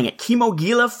trouble saying it,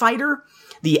 Kimogila fighter,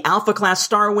 the Alpha Class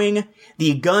Starwing,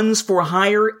 the Guns for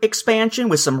Hire expansion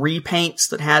with some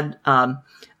repaints that had,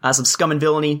 some scum and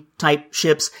villainy type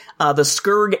ships, the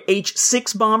Skurg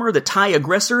H-6 bomber, the TIE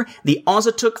Aggressor, the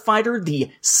Ozatuk fighter,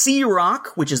 the Sea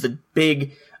Rock, which is the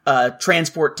big,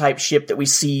 transport type ship that we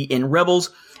see in Rebels,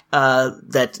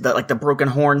 like the Broken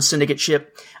Horn Syndicate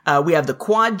ship. We have the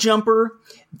Quad Jumper,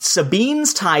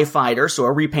 Sabine's TIE fighter, so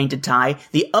a repainted TIE,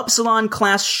 the Upsilon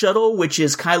class shuttle, which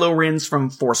is Kylo Ren's from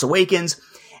Force Awakens,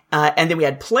 and then we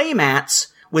had playmats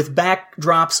with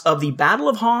backdrops of the Battle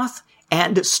of Hoth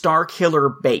and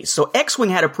Starkiller base. So X-Wing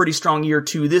had a pretty strong year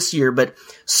too this year, but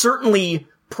certainly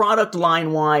product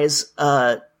line wise,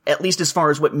 at least as far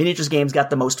as what miniatures games got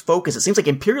the most focus, it seems like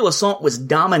Imperial Assault was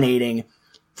dominating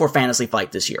for Fantasy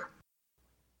Flight this year.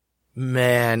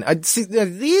 Man, see,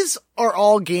 these are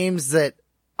all games that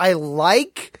I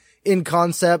like in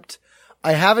concept.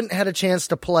 I haven't had a chance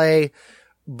to play,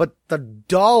 but the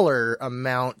dollar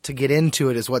amount to get into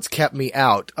it is what's kept me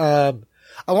out.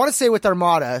 I want to say with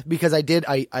Armada, because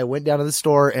I went down to the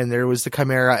store and there was the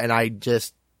Chimera and I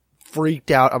just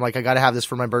freaked out. I'm like, I gotta have this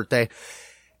for my birthday.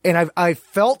 And I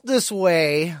felt this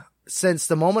way since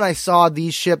the moment I saw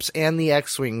these ships and the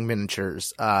X-Wing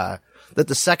miniatures, that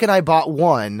the second I bought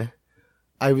one,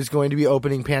 I was going to be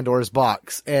opening Pandora's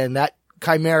box. And that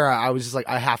Chimera, I was just like,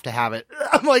 I have to have it.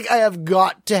 I'm like, I have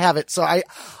got to have it. So I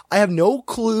have no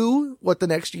clue what the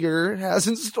next year has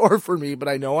in store for me, but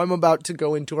I know I'm about to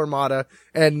go into Armada,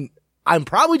 and I'm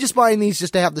probably just buying these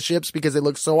just to have the ships because they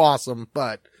look so awesome.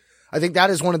 But I think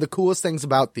that is one of the coolest things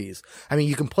about these. I mean,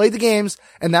 you can play the games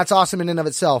and that's awesome in and of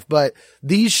itself, but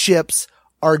these ships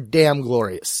are damn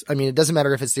glorious. I mean, it doesn't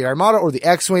matter if it's the Armada or the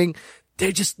X-Wing.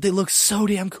 They look so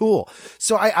damn cool.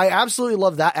 So I absolutely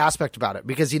love that aspect about it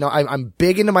because, I'm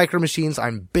big into Micro Machines.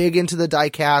 I'm big into the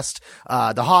diecast,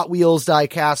 the Hot Wheels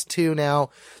diecast too now.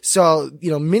 So,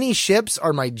 mini ships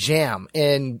are my jam.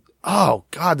 And, oh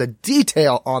God, the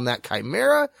detail on that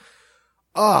Chimera.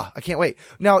 Oh, I can't wait.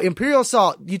 Now, Imperial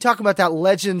Assault, you talk about that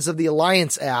Legends of the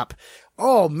Alliance app.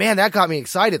 Oh man, that got me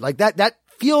excited. Like that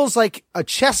feels like a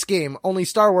chess game, only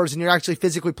Star Wars, and you're actually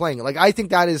physically playing it. Like, I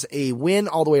think that is a win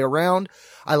all the way around.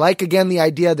 I like, again, the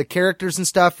idea of the characters and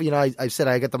stuff. I said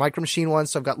I got the Micro Machine one,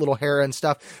 so I've got little Hera and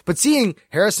stuff. But seeing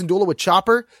Harrison Dula with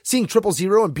Chopper, seeing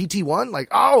 000 and BT-1, like,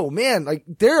 oh man, like,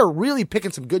 they're really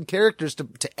picking some good characters to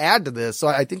add to this. So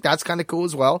I think that's kind of cool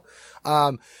as well.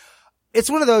 It's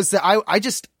one of those that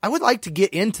I would like to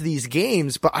get into these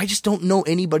games, but I just don't know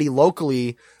anybody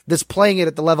locally that's playing it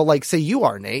at the level like, say, you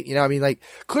are, Nate.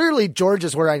 Clearly George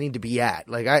is where I need to be at.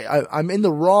 Like, I'm in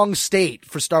the wrong state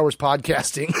for Star Wars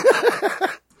podcasting.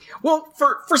 Well,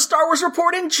 for Star Wars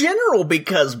Report in general,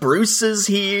 because Bruce is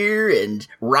here, and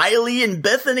Riley and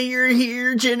Bethany are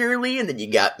here generally, and then you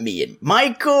got me and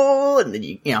Michael, and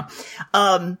then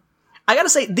I gotta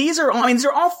say, these are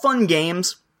all fun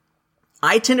games.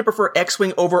 I tend to prefer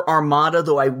X-Wing over Armada,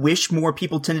 though I wish more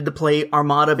people tended to play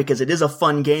Armada because it is a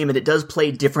fun game and it does play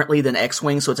differently than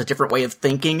X-Wing, so it's a different way of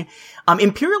thinking.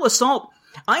 Imperial Assault,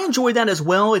 I enjoy that as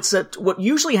well. It's that what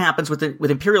usually happens with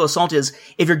Imperial Assault is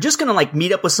if you're just gonna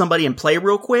meet up with somebody and play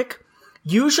real quick,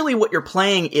 usually what you're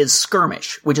playing is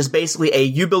skirmish, which is basically a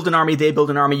you build an army, they build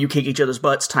an army, you kick each other's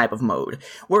butts type of mode.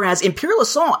 Whereas Imperial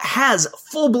Assault has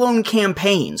full-blown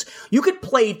campaigns. You could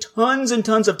play tons and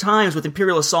tons of times with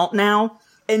Imperial Assault now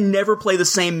and never play the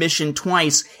same mission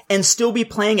twice and still be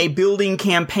playing a building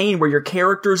campaign where your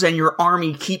characters and your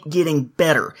army keep getting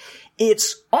better.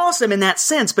 It's awesome in that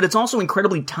sense, but it's also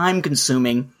incredibly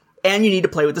time-consuming, and you need to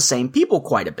play with the same people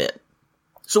quite a bit.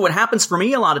 So what happens for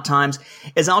me a lot of times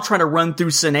is I'll try to run through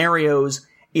scenarios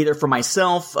either for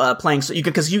myself, playing, so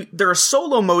there are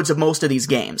solo modes of most of these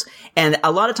games. And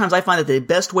a lot of times I find that the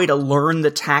best way to learn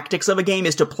the tactics of a game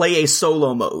is to play a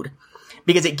solo mode.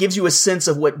 because it gives you a sense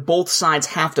of what both sides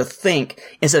have to think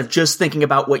instead of just thinking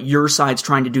about what your side's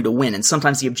trying to do to win. And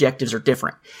sometimes the objectives are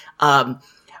different.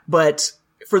 But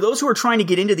for those who are trying to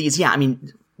get into these, yeah, I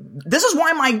mean, this is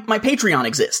why my Patreon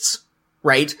exists,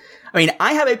 right? I mean,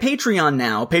 I have a Patreon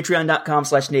now,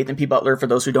 patreon.com/Nathan P. Butler for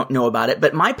those who don't know about it,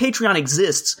 but my Patreon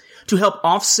exists to help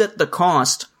offset the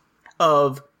cost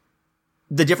of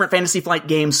the different Fantasy Flight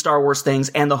games, Star Wars things,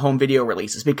 and the home video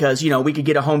releases. Because, we could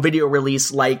get a home video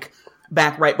release like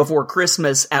back right before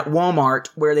Christmas at Walmart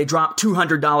where they drop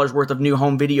 $200 worth of new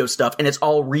home video stuff and it's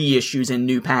all reissues in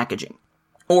new packaging.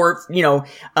 Or,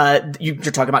 you're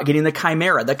talking about getting the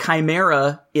Chimera. The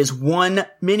Chimera is one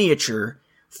miniature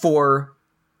for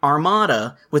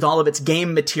Armada with all of its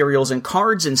game materials and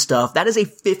cards and stuff. That is a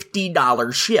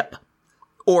 $50 ship.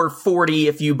 Or $40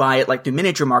 if you buy it like through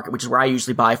Miniature Market, which is where I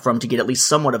usually buy from to get at least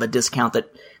somewhat of a discount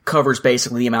that covers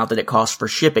basically the amount that it costs for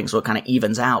shipping, so it kind of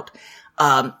evens out.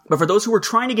 But for those who are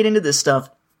trying to get into this stuff,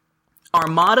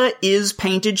 Armada is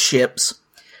painted ships.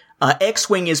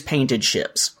 X-Wing is painted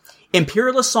ships.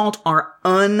 Imperial Assault are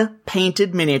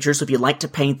unpainted miniatures, so if you'd like to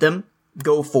paint them,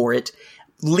 go for it.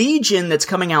 Legion, that's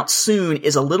coming out soon,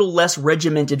 is a little less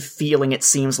regimented feeling, it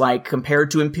seems like, compared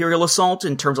to Imperial Assault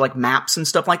in terms of like maps and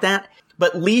stuff like that.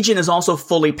 But Legion is also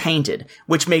fully painted,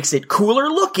 which makes it cooler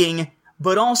looking,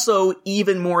 but also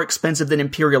even more expensive than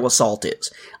Imperial Assault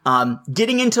is.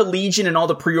 Getting into Legion and all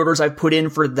the pre-orders I've put in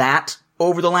for that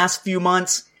over the last few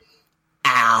months,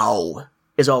 ow,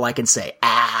 is all I can say.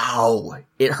 Ow.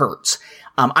 It hurts.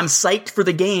 I'm psyched for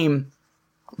the game.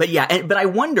 But yeah, but I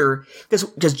wonder,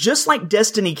 because just like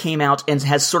Destiny came out and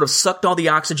has sort of sucked all the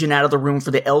oxygen out of the room for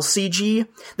the LCG,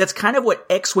 that's kind of what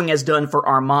X-Wing has done for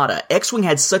Armada. X-Wing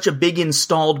had such a big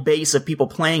installed base of people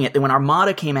playing it that when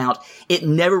Armada came out, it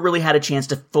never really had a chance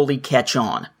to fully catch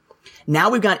on. Now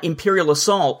we've got Imperial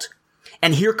Assault,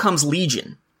 and here comes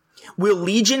Legion. Will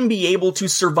Legion be able to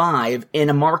survive in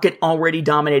a market already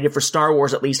dominated for Star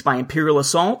Wars, at least by Imperial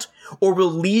Assault? Or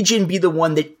will Legion be the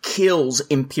one that kills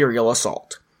Imperial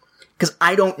Assault? Because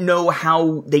I don't know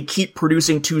how they keep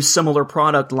producing two similar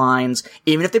product lines,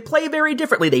 even if they play very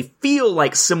differently, they feel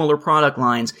like similar product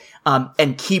lines,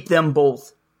 and keep them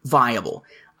both viable.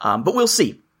 But we'll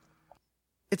see.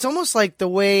 It's almost like the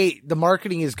way the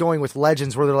marketing is going with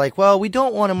Legends, where they're like, well, we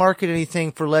don't want to market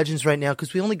anything for Legends right now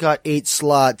because we only got 8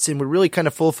 slots and we're really kind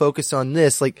of full focus on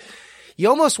this. Like, you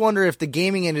almost wonder if the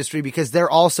gaming industry, because they're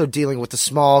also dealing with a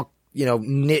small,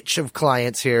 niche of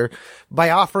clients here, by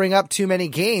offering up too many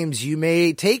games, you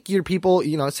may take your people,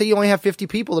 say you only have 50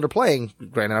 people that are playing.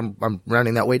 Granted, I'm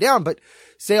rounding that way down, but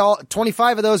say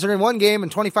 25 of those are in one game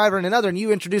and 25 are in another, and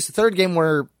you introduce a third game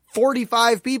where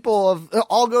 45 people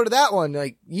all go to that one.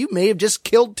 Like, you may have just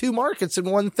killed 2 markets in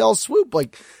one fell swoop.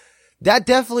 Like, that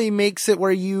definitely makes it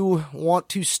where you want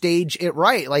to stage it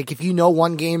right. Like, if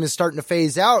one game is starting to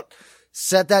phase out,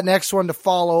 set that next one to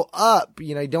follow up.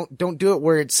 Don't do it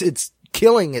where it's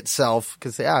killing itself.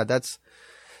 Cause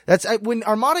that's when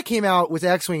Armada came out with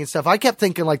X-Wing and stuff, I kept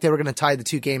thinking like they were going to tie the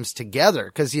 2 games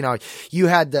together. Cause, you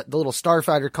had the little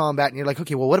starfighter combat and you're like,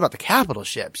 okay, well, what about the capital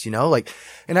ships? And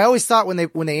I always thought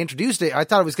when they introduced it, I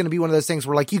thought it was going to be one of those things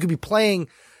where like you could be playing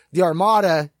the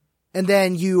Armada and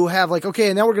then you have like, okay,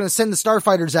 and now we're going to send the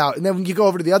starfighters out. And then when you go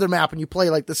over to the other map and you play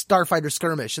like the starfighter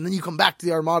skirmish and then you come back to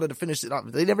the Armada to finish it off.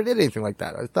 They never did anything like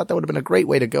that. I thought that would have been a great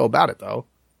way to go about it though.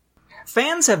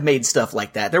 Fans have made stuff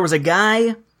like that. There was a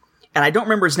guy, and I don't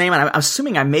remember his name, and I'm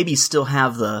assuming I maybe still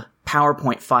have the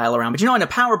PowerPoint file around. But in a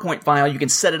PowerPoint file, you can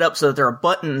set it up so that there are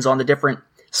buttons on the different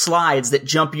slides that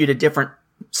jump you to different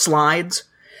slides.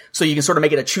 So you can sort of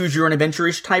make it a choose your own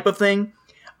adventure-ish type of thing.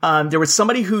 There was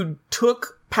somebody who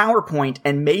took PowerPoint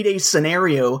and made a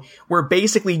scenario where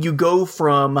basically you go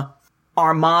from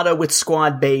Armada with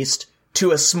squad-based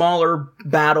to a smaller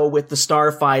battle with the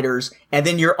starfighters, and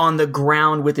then you're on the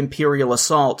ground with Imperial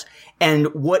Assault.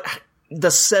 And what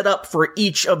the setup for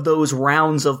each of those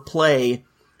rounds of play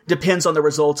depends on the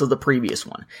results of the previous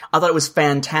one. I thought it was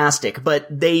fantastic, but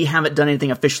they haven't done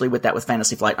anything officially with that with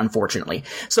Fantasy Flight, unfortunately.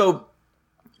 So,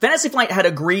 Fantasy Flight had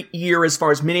a great year as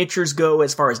far as miniatures go,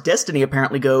 as far as Destiny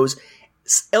apparently goes.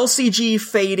 LCG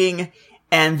fading,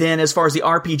 and then as far as the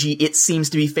RPG, it seems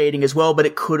to be fading as well, but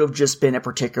it could have just been a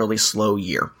particularly slow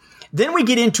year. Then we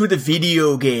get into the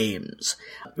video games.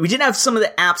 We did have some of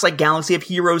the apps like Galaxy of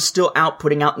Heroes still out,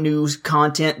 putting out new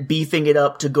content, beefing it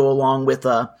up to go along with,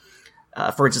 for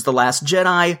instance, The Last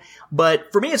Jedi.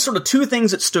 But for me, it's sort of 2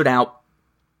 things that stood out.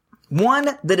 One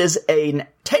that is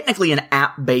technically an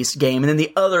app-based game, and then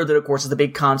the other that, of course, is the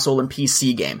big console and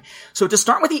PC game. So to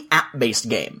start with the app-based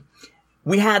game,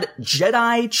 we had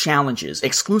Jedi Challenges,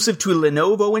 exclusive to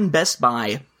Lenovo and Best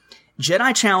Buy.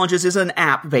 Jedi Challenges is an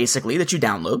app, basically, that you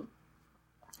download.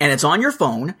 And it's on your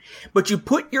phone, but you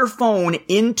put your phone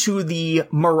into the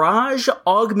Mirage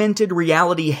Augmented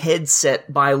Reality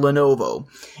headset by Lenovo.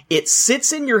 It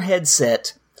sits in your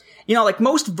headset. You know, like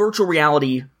most virtual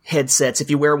reality headsets,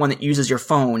 if you wear one that uses your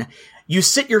phone, you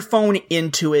sit your phone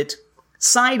into it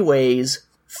sideways,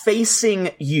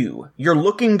 facing you. You're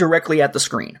looking directly at the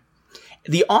screen.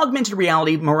 The Augmented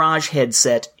Reality Mirage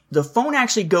headset, the phone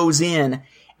actually goes in,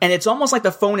 and it's almost like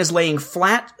the phone is laying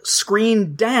flat,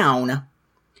 screen down,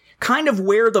 kind of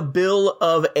where the bill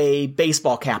of a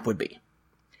baseball cap would be.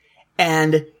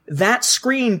 And that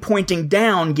screen pointing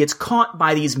down gets caught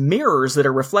by these mirrors that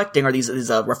are reflecting, or these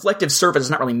reflective surfaces,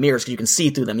 not really mirrors because you can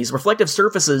see through them, these reflective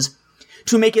surfaces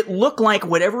to make it look like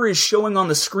whatever is showing on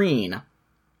the screen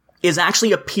is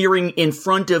actually appearing in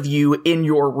front of you in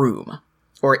your room,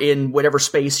 or in whatever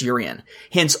space you're in.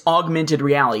 Hence, augmented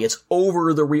reality. It's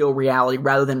over the real reality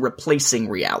rather than replacing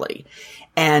reality.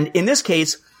 And in this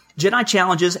case, Jedi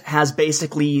Challenges has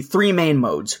basically 3 main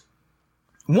modes.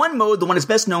 One mode, the one it's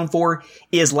best known for,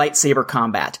 is lightsaber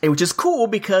combat, which is cool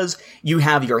because you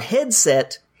have your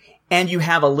headset and you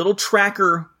have a little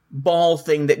tracker ball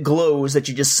thing that glows that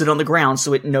you just sit on the ground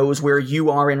so it knows where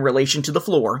you are in relation to the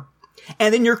floor.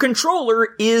 And then your controller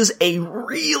is a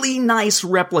really nice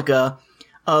replica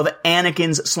of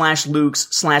Anakin's /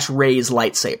 Luke's / Rey's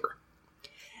lightsaber.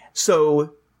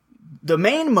 So the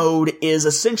main mode is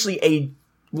essentially a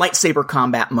lightsaber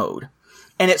combat mode.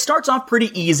 And it starts off pretty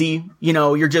easy. You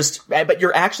know, but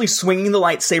you're actually swinging the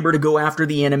lightsaber to go after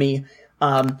the enemy.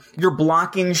 You're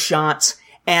blocking shots.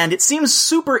 And it seems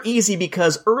super easy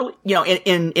because early, you know,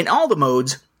 in all the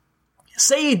modes,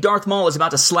 say Darth Maul is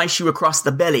about to slice you across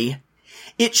the belly,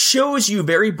 it shows you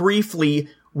very briefly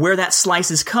where that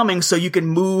slice is coming so you can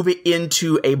move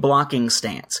into a blocking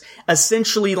stance.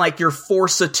 Essentially like you're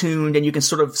force attuned and you can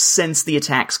sort of sense the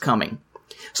attacks coming.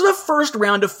 So the first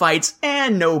round of fights,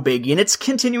 no biggie, and it's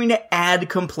continuing to add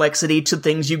complexity to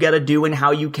things you gotta do and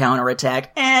how you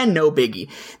counterattack, no biggie.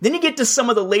 Then you get to some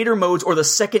of the later modes or the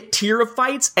second tier of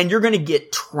fights, and you're gonna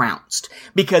get trounced,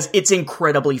 because it's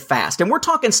incredibly fast. And we're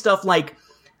talking stuff like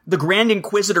the Grand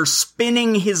Inquisitor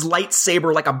spinning his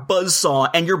lightsaber like a buzzsaw,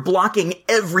 and you're blocking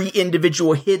every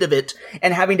individual hit of it,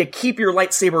 and having to keep your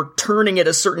lightsaber turning at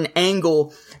a certain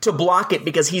angle to block it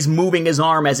because he's moving his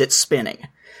arm as it's spinning.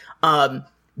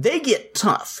 They get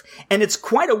tough, and it's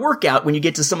quite a workout when you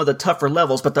get to some of the tougher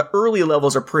levels, but the early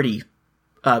levels are pretty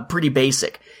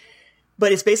basic.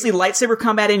 But it's basically lightsaber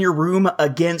combat in your room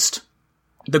against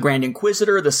the Grand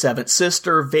Inquisitor, the Seventh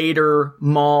Sister, Vader,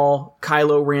 Maul,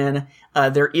 Kylo Ren.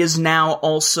 There is now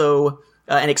also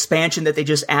an expansion that they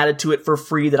just added to it for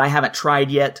free that I haven't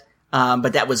tried yet,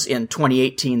 but that was in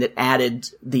 2018 that added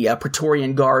the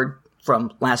Praetorian Guard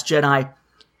from Last Jedi.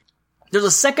 There's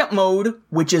a second mode,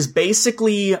 which is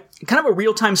basically kind of a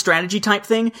real-time strategy type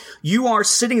thing. You are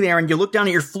sitting there and you look down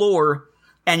at your floor,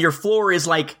 and your floor is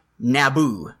like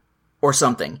Naboo or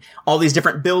something. All these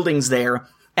different buildings there,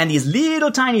 and these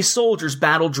little tiny soldiers,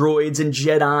 battle droids and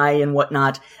Jedi and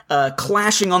whatnot,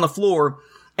 clashing on the floor,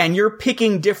 and you're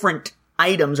picking different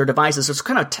items or devices. So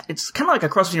it's kind of like a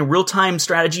cross between a real-time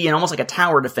strategy and almost like a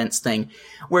tower defense thing,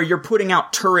 where you're putting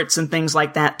out turrets and things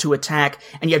like that to attack,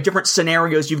 and you have different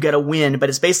scenarios you've got to win, but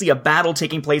it's basically a battle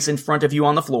taking place in front of you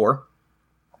on the floor.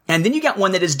 And then you got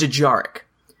one that is Dejaric,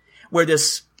 where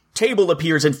this table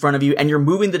appears in front of you, and you're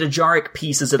moving the Dejaric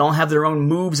pieces that all have their own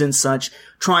moves and such,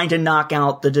 trying to knock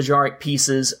out the Dejaric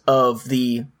pieces of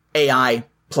the AI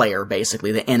player,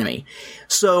 basically, the enemy.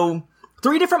 So,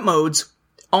 3 different modes,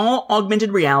 all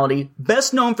augmented reality,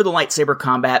 best known for the lightsaber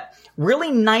combat,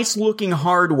 really nice looking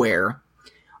hardware,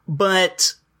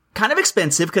 but kind of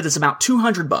expensive because it's about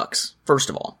 $200, first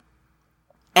of all.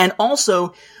 And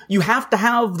also, you have to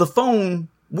have the phone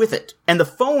with it. And the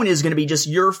phone is going to be just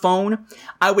your phone.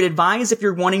 I would advise, if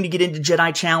you're wanting to get into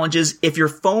Jedi Challenges, if your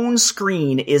phone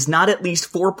screen is not at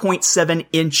least 4.7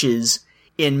 inches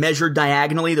in measured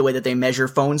diagonally, the way that they measure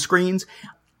phone screens,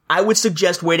 I would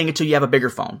suggest waiting until you have a bigger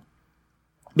phone.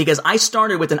 Because I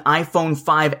started with an iPhone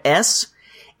 5S.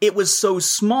 It was so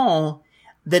small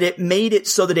that it made it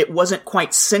so that it wasn't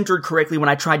quite centered correctly when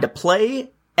I tried to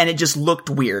play, and it just looked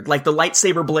weird. Like the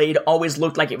lightsaber blade always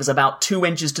looked like it was about 2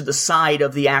 inches to the side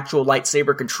of the actual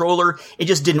lightsaber controller. It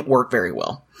just didn't work very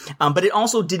well. But it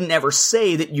also didn't ever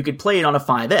say that you could play it on a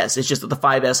 5S. It's just that the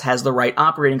 5S has the right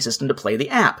operating system to play the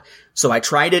app. So I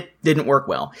tried it, didn't work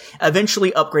well.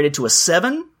 Eventually upgraded to a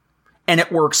 7, and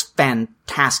it works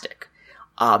fantastic.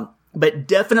 But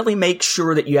definitely make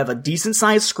sure that you have a decent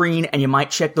sized screen, and you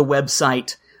might check the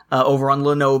website, over on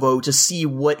Lenovo to see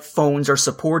what phones are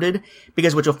supported,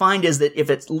 because what you'll find is that if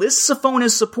it lists a phone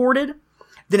as supported,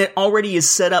 then it already is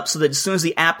set up so that as soon as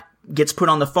the app gets put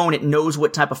on the phone, it knows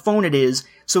what type of phone it is,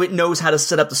 so it knows how to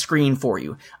set up the screen for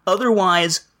you.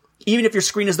 Otherwise, even if your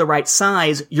screen is the right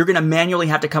size, you're going to manually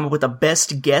have to come up with the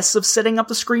best guess of setting up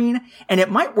the screen, and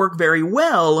it might work very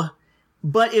well,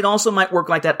 but it also might work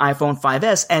like that iPhone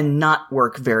 5S and not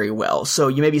work very well. So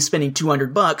you may be spending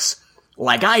 $200,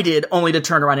 like I did, only to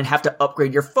turn around and have to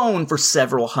upgrade your phone for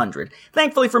several hundred.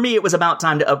 Thankfully for me, it was about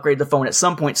time to upgrade the phone at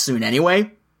some point soon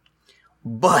anyway.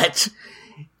 But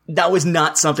that was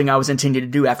not something I was intending to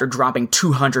do after dropping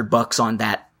 $200 on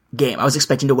that game. I was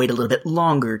expecting to wait a little bit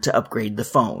longer to upgrade the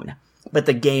phone, but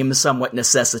the game somewhat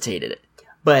necessitated it.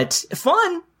 But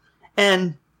fun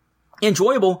and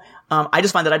enjoyable. I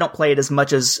just find that I don't play it as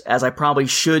much as I probably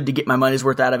should to get my money's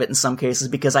worth out of it in some cases,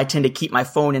 because I tend to keep my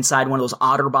phone inside one of those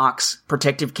OtterBox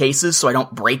protective cases so I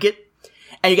don't break it.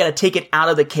 And you gotta take it out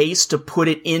of the case to put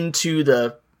it into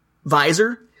the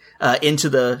visor, into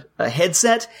the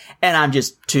headset, and I'm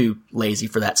just too lazy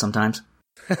for that sometimes.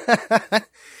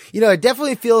 It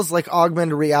definitely feels like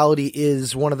augmented reality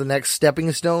is one of the next stepping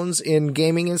stones in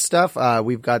gaming and stuff.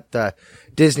 We've got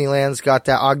Disneyland's got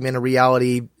that augmented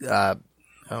reality,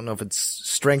 I don't know if it's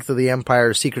Strength of the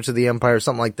Empire, Secrets of the Empire,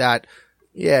 something like that.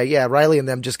 Yeah. Riley and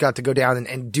them just got to go down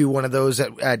and do one of those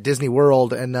at Disney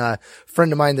World. And a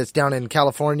friend of mine that's down in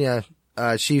California,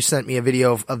 she sent me a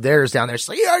video of theirs down there. She's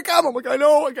like, "Yeah, I come." I'm like, "I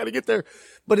know, I gotta get there."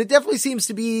 But it definitely seems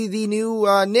to be the new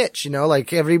niche,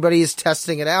 like everybody's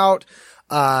testing it out.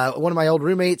 One of my old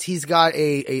roommates, he's got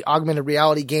a augmented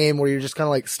reality game where you're just kind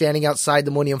of like standing outside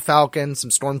the Millennium Falcon. Some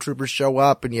stormtroopers show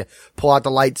up and you pull out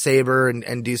the lightsaber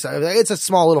and do something. It's a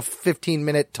small little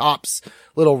 15-minute tops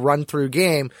little run through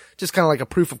game, just kind of like a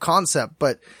proof of concept,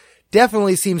 but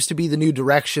definitely seems to be the new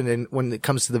direction when it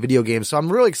comes to the video game. So I'm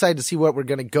really excited to see what we're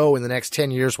going to go in the next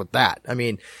 10 years with that. I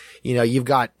mean, you've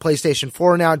got PlayStation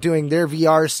 4 now doing their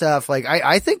VR stuff. Like,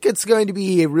 I think it's going to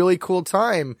be a really cool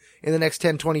time in the next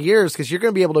 10, 20 years, because you're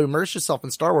going to be able to immerse yourself in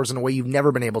Star Wars in a way you've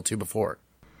never been able to before.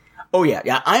 Oh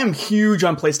yeah. I am huge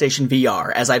on PlayStation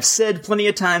VR. As I've said plenty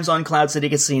of times on Cloud City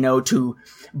Casino, to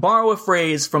borrow a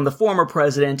phrase from the former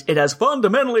president, it has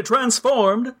fundamentally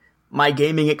transformed my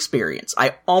gaming experience.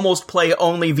 I almost play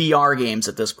only VR games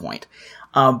at this point.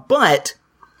 But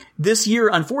this year,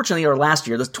 unfortunately, or last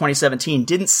year, this 2017,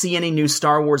 didn't see any new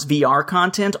Star Wars VR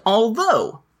content,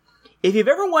 although, if you've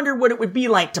ever wondered what it would be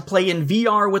like to play in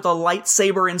VR with a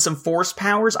lightsaber and some force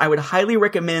powers, I would highly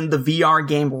recommend the VR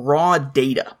game Raw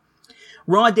Data.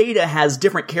 Raw Data has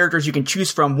different characters you can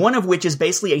choose from, one of which is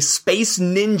basically a space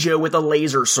ninja with a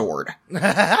laser sword.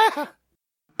 And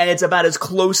it's about as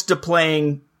close to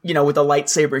playing, with a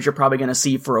lightsaber as you're probably going to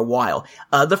see for a while.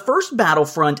 The first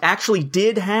Battlefront actually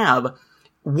did have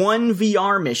one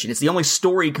VR mission. It's the only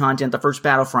story content the first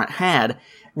Battlefront had,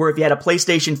 where if you had a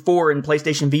PlayStation 4 and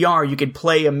PlayStation VR, you could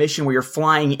play a mission where you're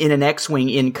flying in an X-Wing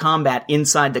in combat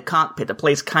inside the cockpit. The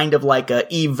place kind of like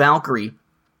Eve Valkyrie.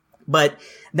 But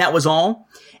that was all.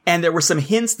 And there were some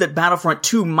hints that Battlefront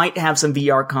 2 might have some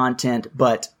VR content,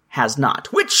 but has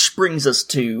not. Which brings us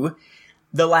to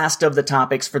the last of the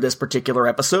topics for this particular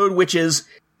episode, which is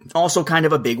also kind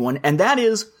of a big one, and that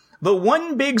is the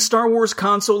one big Star Wars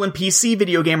console and PC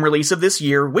video game release of this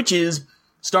year, which is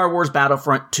Star Wars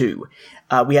Battlefront 2.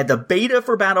 We had the beta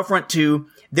for Battlefront 2,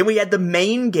 then we had the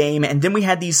main game, and then we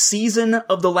had the Season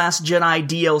of the Last Jedi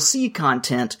DLC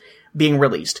content being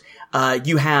released.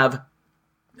 You have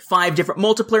 5 different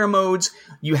multiplayer modes,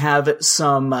 you have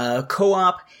some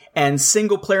co-op and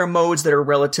single-player modes that are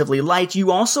relatively light.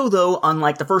 You also, though,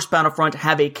 unlike the first Battlefront,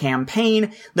 have a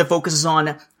campaign that focuses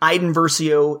on Iden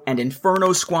Versio and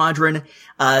Inferno Squadron.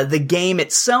 The game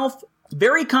itself,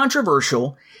 very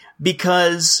controversial,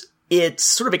 because it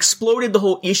sort of exploded the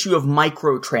whole issue of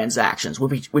microtransactions,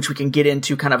 which we can get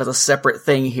into kind of as a separate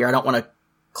thing here. I don't want to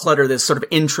clutter this sort of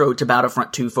intro to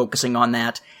Battlefront 2 focusing on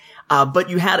that. But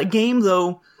you had a game,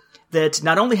 though, that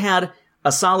not only had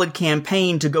a solid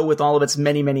campaign to go with all of its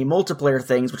many, many multiplayer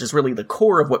things, which is really the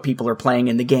core of what people are playing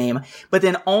in the game, but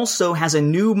then also has a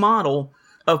new model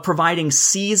of providing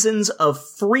seasons of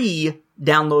free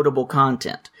downloadable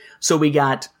content. So we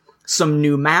got some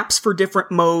new maps for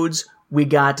different modes, we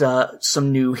got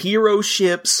some new hero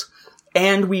ships,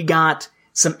 and we got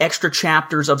some extra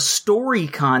chapters of story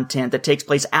content that takes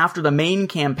place after the main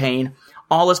campaign,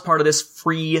 all as part of this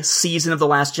free Season of the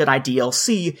Last Jedi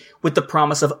DLC, with the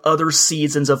promise of other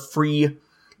seasons of free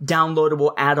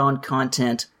downloadable add-on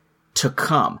content to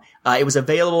come. It was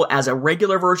available as a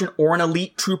regular version or an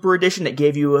Elite Trooper edition that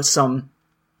gave you some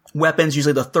weapons,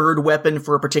 usually the third weapon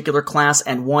for a particular class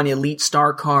and one Elite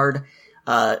Star card.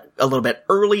 a little bit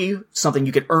early, something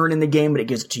you could earn in the game, but it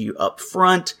gives it to you up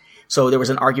front. So there was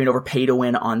an argument over pay to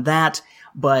win on that,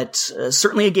 but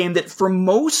certainly a game that for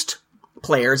most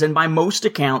players and by most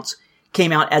accounts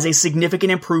came out as a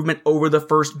significant improvement over the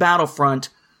first Battlefront,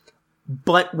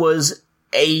 but was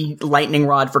a lightning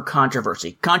rod for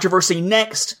controversy. Controversy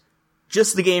next,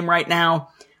 just the game right now.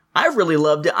 I've really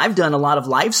loved it. I've done a lot of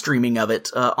live streaming of it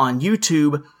on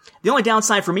YouTube. The only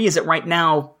downside for me is that right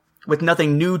now, with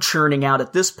nothing new churning out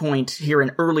at this point here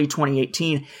in early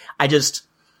 2018, I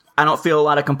don't feel a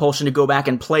lot of compulsion to go back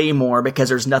and play more because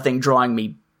there's nothing drawing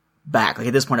me back. Like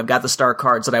at this point, I've got the star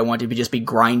cards that I want to just be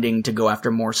grinding to go after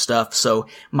more stuff. So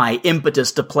my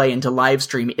impetus to play and to live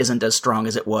stream isn't as strong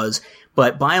as it was.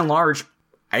 But by and large,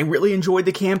 I really enjoyed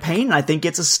the campaign, and I think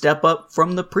it's a step up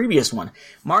from the previous one.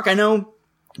 Mark, I know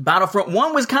Battlefront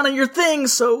 1 was kind of your thing,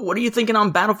 so what are you thinking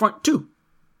on Battlefront 2?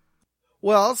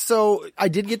 Well, so I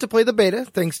did get to play the beta,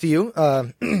 thanks to you.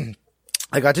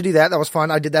 I got to do that. That was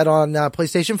fun. I did that on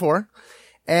PlayStation 4.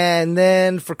 And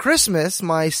then for Christmas,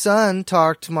 my son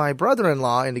talked my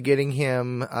brother-in-law into getting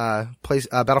him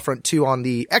Battlefront 2 on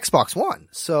the Xbox One.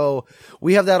 So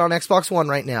we have that on Xbox One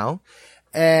right now.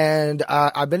 And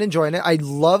I've been enjoying it. I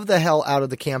love the hell out of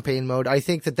the campaign mode. I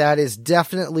think that is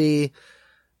definitely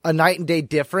a night and day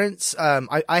difference.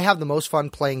 I have the most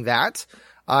fun playing that.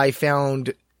 I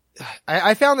found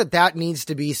that needs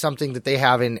to be something that they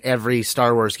have in every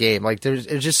Star Wars game. Like there's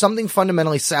just something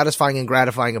fundamentally satisfying and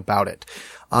gratifying about it.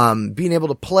 Being able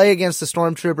to play against the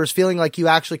stormtroopers, feeling like you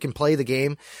actually can play the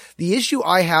game. The issue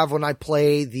I have when I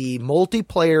play the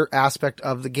multiplayer aspect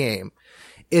of the game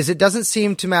is it doesn't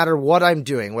seem to matter what I'm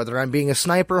doing, whether I'm being a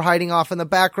sniper hiding off in the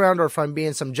background or if I'm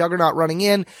being some juggernaut running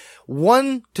in.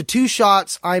 1 to 2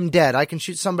 shots, I'm dead. I can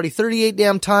shoot somebody 38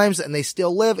 damn times and they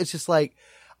still live. It's just like,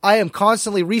 I am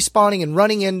constantly respawning and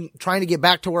running in, trying to get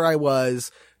back to where I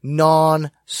was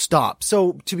non-stop.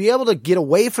 So to be able to get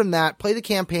away from that, play the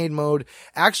campaign mode,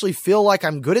 actually feel like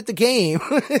I'm good at the game,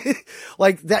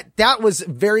 like that was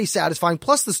very satisfying.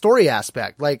 Plus the story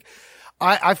aspect, like,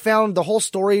 I found the whole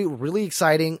story really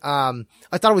exciting. I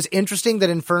thought it was interesting that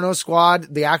Inferno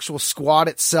Squad, the actual squad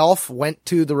itself, went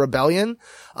to the rebellion.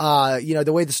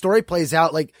 The way the story plays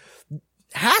out, like,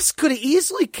 Hask could have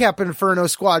easily kept Inferno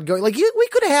Squad going. Like, we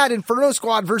could have had Inferno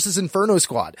Squad versus Inferno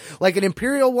Squad. Like an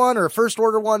Imperial one or a First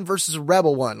Order one versus a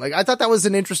Rebel one. Like, I thought that was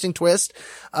an interesting twist.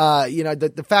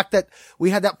 The fact that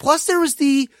we had that. Plus there was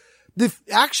the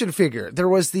action figure. There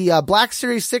was the Black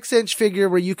Series 6-inch figure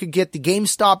where you could get the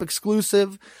GameStop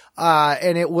exclusive,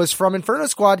 and it was from Inferno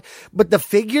Squad, but the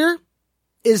figure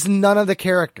is none of the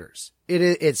characters.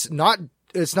 It's not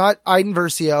Iden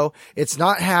Versio, it's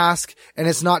not Hask, and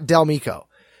it's not Del Meeko.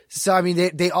 So, I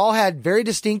mean, they all had very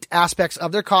distinct aspects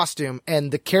of their costume,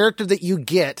 and the character that you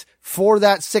get for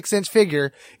that 6-inch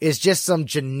figure is just some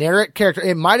generic character.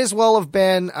 It might as well have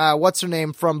been, what's her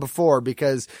name from before,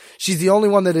 because she's the only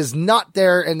one that is not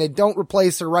there, and they don't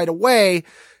replace her right away.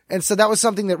 And so that was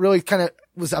something that really kind of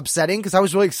was upsetting, because I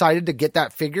was really excited to get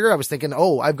that figure. I was thinking,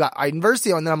 oh, I've got Iden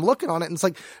Versio, and then I'm looking on it, and it's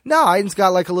like, no, Iden's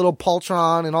got like a little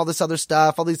Poltron and all this other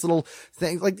stuff, all these little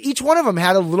things. Like, each one of them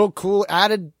had a little cool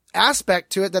added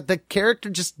aspect to it that the character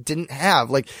just didn't have.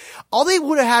 Like, all they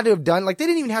would have had to have done, like, they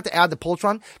didn't even have to add the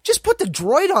Poltron, just put the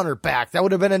droid on her back. That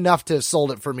would have been enough to have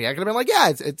sold it for me. I could have been like, yeah,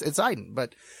 it's Iden.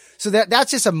 But so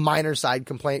that's just a minor side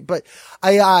complaint. But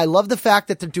I love the fact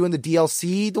that they're doing the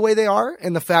DLC the way they are,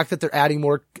 and the fact that they're adding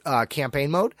more campaign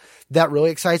mode. That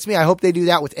really excites me. I hope they do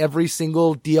that with every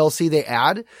single DLC they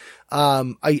add.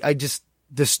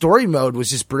 The story mode was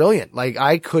just brilliant. Like,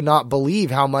 I could not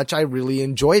believe how much I really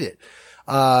enjoyed it.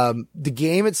 The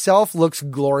game itself looks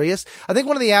glorious. I think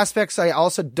one of the aspects I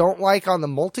also don't like on the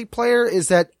multiplayer is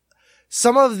that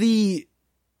some of the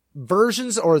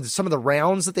versions or some of the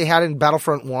rounds that they had in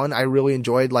Battlefront 1, I really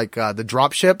enjoyed, like, the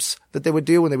drop ships that they would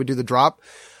do when they would do the drop.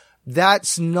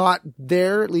 That's not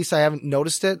there. At least I haven't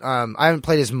noticed it. I haven't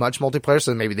played as much multiplayer,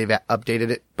 so maybe they've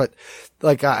updated it. But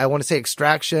like, I want to say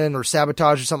Extraction or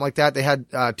Sabotage or something like that. They had,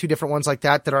 2 different ones like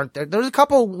that aren't there. There's a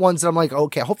couple ones that I'm like,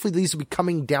 okay, hopefully these will be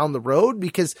coming down the road,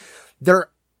 because they're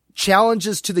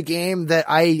challenges to the game that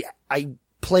I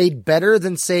played better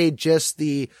than, say, just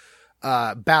the,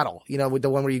 battle, with the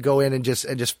one where you go in and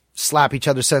just slap each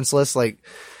other senseless. Like,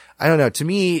 I don't know. To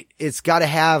me, it's got to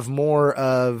have more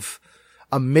of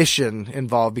a mission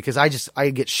involved, because I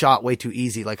get shot way too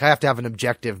easy. Like, I have to have an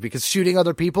objective, because shooting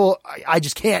other people, I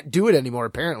just can't do it anymore,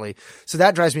 apparently. So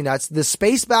that drives me nuts. The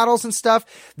space battles and stuff,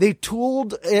 they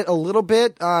tooled it a little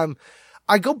bit.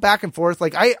 I go back and forth.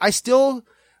 Like, I still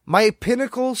My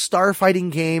pinnacle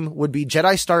starfighting game would be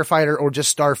Jedi Starfighter or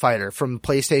just Starfighter from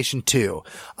PlayStation 2.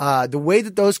 The way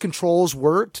that those controls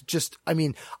worked,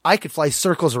 I could fly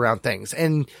circles around things.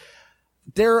 And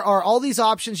there are all these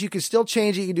options. You can still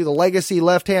change it. You can do the legacy,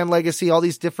 left-hand legacy, all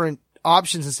these different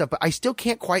options and stuff, but I still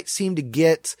can't quite seem to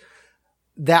get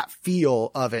that feel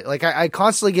of it. Like I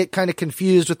constantly get kind of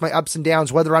confused with my ups and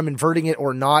downs, whether I'm inverting it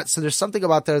or not. So there's something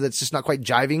about there that's just not quite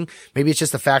jiving. Maybe it's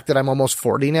just the fact that I'm almost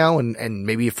 40 now and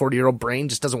maybe a 40-year-old brain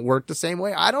just doesn't work the same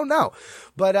way. I don't know.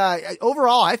 But,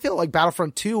 overall, I feel like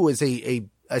Battlefront 2 was a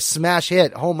smash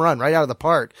hit, home run right out of the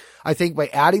park. I think by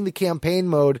adding the campaign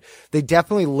mode, they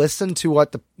definitely listened to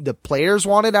what the players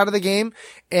wanted out of the game.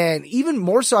 And even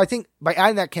more so, I think by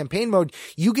adding that campaign mode,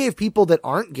 you gave people that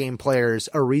aren't game players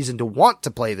a reason to want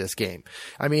to play this game.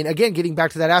 I mean, again, getting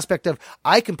back to that aspect of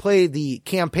I can play the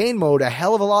campaign mode a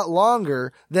hell of a lot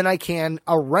longer than I can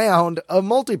a round of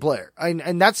multiplayer.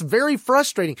 And that's very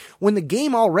frustrating when the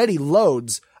game already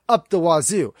loads up the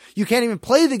wazoo. You can't even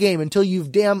play the game until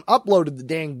you've uploaded the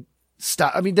dang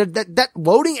stuff. I mean, that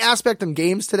loading aspect in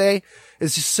games today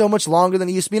is just so much longer than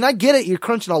it used to be. And I get it. You're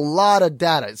crunching a lot of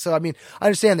data. So, I mean, I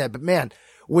understand that, but man,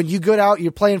 when you go out,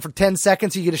 you're playing for 10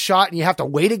 seconds, you get a shot and you have to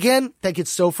wait again. That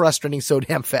gets so frustrating so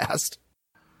damn fast.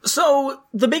 So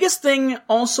the biggest thing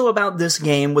also about this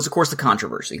game was, of course, the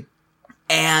controversy.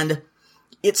 And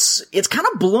it's kind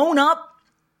of blown up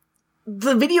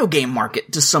the video game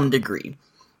market to some degree.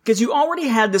 Because you already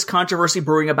had this controversy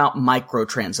brewing about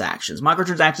microtransactions.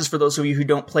 Microtransactions, for those of you who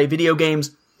don't play video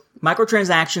games,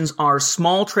 microtransactions are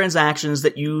small transactions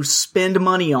that you spend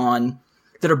money on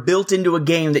that are built into a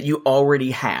game that you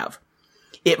already have.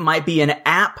 It might be an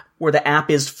app where the app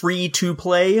is free to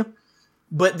play,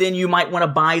 but then you might want to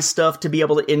buy stuff to be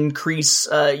able to increase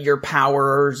your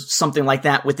power or something like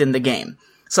that within the game.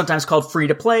 Sometimes called free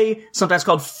to play, sometimes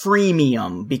called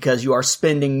freemium, because you are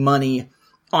spending money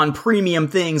on premium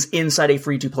things inside a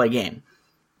free-to-play game.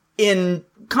 In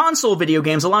console video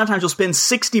games, a lot of times you'll spend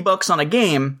 $60 on a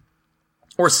game,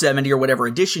 or 70 or whatever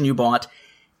edition you bought,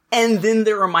 and then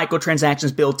there are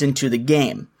microtransactions built into the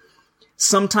game.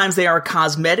 Sometimes they are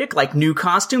cosmetic, like new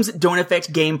costumes that don't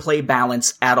affect gameplay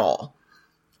balance at all.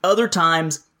 Other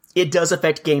times, it does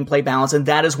affect gameplay balance, and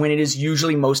that is when it is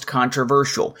usually most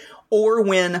controversial. Or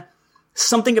when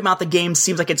something about the game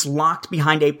seems like it's locked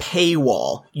behind a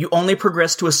paywall. You only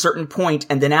progress to a certain point,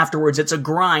 and then afterwards it's a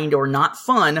grind or not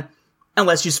fun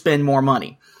unless you spend more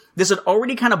money. This had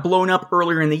already kind of blown up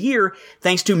earlier in the year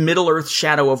thanks to Middle-earth: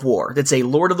 Shadow of War. That's a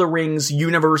Lord of the Rings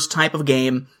universe type of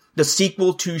game, the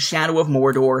sequel to Shadow of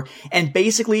Mordor, and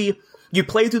basically you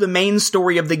play through the main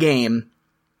story of the game,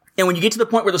 and when you get to the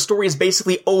point where the story is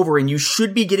basically over and you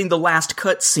should be getting the last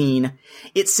cutscene,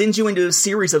 it sends you into a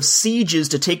series of sieges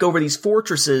to take over these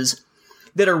fortresses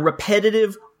that are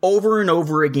repetitive over and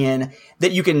over again,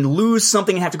 that you can lose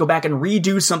something and have to go back and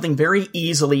redo something very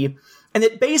easily, and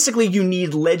that basically you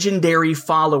need legendary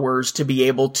followers to be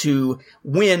able to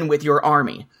win with your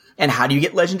army. And how do you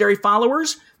get legendary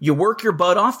followers? You work your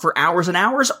butt off for hours and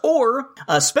hours, or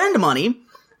spend money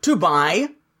to buy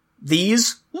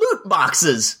these loot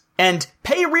boxes and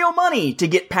pay real money to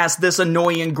get past this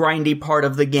annoying, grindy part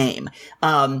of the game.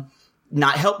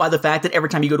 Not helped by the fact that every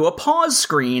time you go to a pause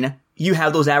screen, you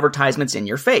have those advertisements in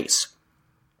your face.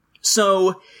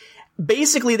 So,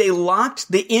 basically they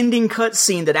locked the ending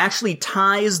cutscene that actually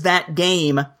ties that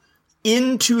game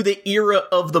into the era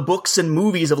of the books and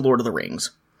movies of Lord of the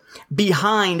Rings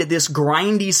behind this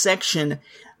grindy section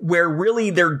where really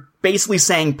they're basically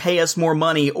saying, pay us more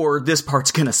money or this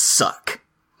part's gonna suck.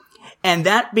 And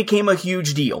that became a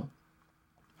huge deal.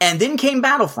 And then came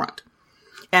Battlefront.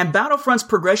 And Battlefront's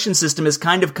progression system is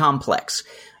kind of complex.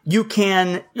 You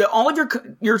can, all of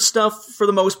your stuff, for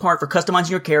the most part, for customizing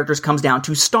your characters comes down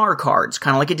to star cards,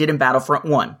 kind of like it did in Battlefront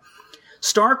 1.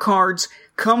 Star cards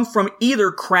come from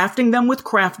either crafting them with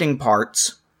crafting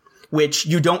parts, which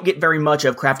you don't get very much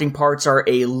of. Crafting parts are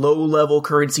a low-level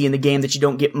currency in the game that you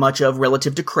don't get much of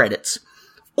relative to credits.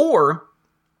 Or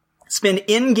spend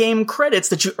in-game credits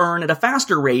that you earn at a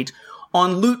faster rate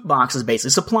on loot boxes, basically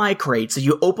supply crates that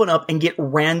you open up and get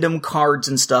random cards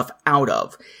and stuff out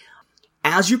of.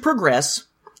 As you progress,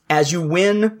 as you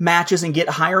win matches and get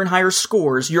higher and higher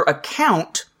scores, your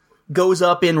account goes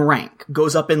up in rank,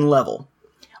 goes up in level.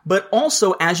 But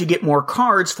also, as you get more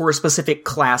cards for a specific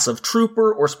class of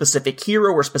trooper or specific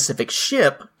hero or specific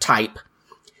ship type,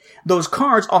 those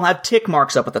cards all have tick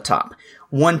marks up at the top.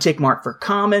 1 tick mark for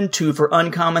common, 2 for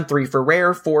uncommon, 3 for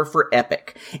rare, 4 for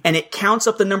epic. And it counts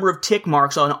up the number of tick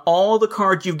marks on all the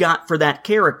cards you've got for that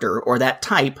character or that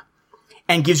type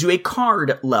and gives you a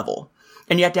card level.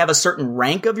 and you have to have a certain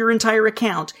rank of your entire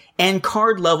account and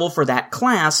card level for that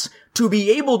class to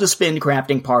be able to spend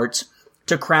crafting parts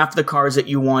to craft the cards that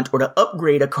you want or to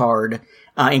upgrade a card,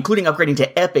 including upgrading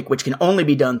to Epic, which can only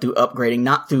be done through upgrading,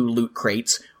 not through loot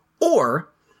crates, or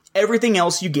everything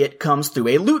else you get comes through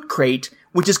a loot crate,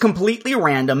 which is completely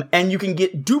random, and you can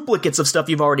get duplicates of stuff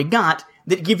you've already got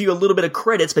that give you a little bit of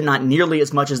credits, but not nearly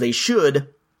as much as they should,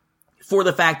 for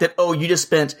the fact that, oh, you just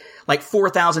spent like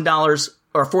 $4,000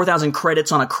 or 4,000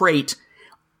 credits on a crate.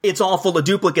 It's all full of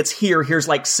duplicates here. Here's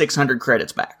like 600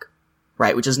 credits back,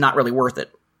 right? Which is not really worth it.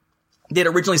 They'd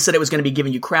originally said it was going to be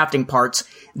giving you crafting parts.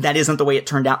 That isn't the way it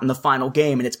turned out in the final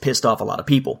game, and it's pissed off a lot of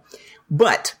people.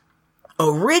 But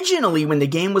originally, when the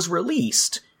game was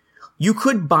released, you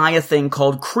could buy a thing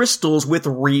called crystals with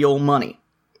real money.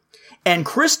 And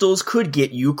crystals could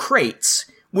get you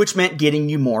crates, which meant getting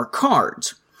you more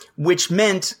cards, which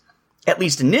meant, at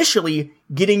least initially,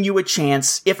 getting you a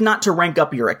chance, if not to rank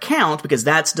up your account, because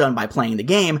that's done by playing the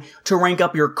game, to rank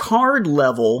up your card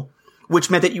level, which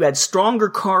meant that you had stronger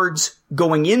cards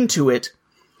going into it,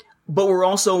 but were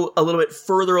also a little bit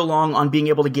further along on being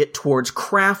able to get towards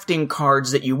crafting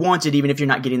cards that you wanted, even if you're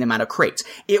not getting them out of crates.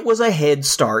 It was a head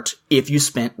start if you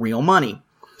spent real money.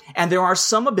 And there are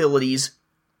some abilities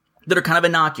that are kind of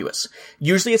innocuous.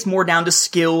 Usually it's more down to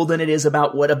skill than it is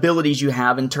about what abilities you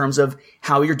have in terms of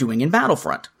how you're doing in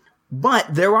Battlefront.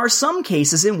 But there are some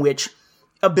cases in which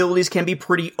abilities can be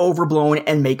pretty overblown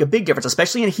and make a big difference,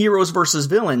 especially in heroes versus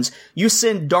villains. You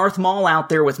send Darth Maul out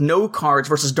there with no cards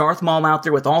versus Darth Maul out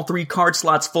there with all 3 card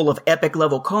slots full of epic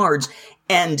level cards,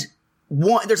 and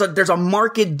there's a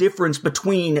marked difference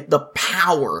between the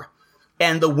power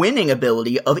and the winning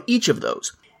ability of each of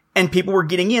those. And people were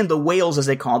getting in, the whales as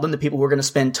they call them, the people who were going to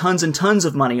spend tons and tons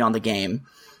of money on the game,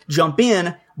 jump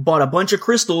in, bought a bunch of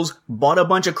crystals, bought a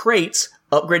bunch of crates,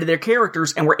 upgraded their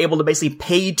characters, and were able to basically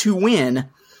pay to win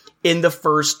in the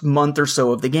first month or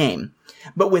so of the game.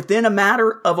 But within a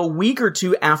matter of a week or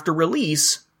two after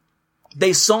release,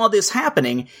 they saw this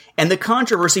happening and the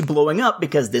controversy blowing up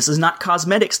because this is not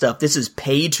cosmetic stuff. This is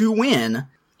pay to win.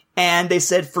 And they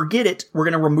said, forget it. We're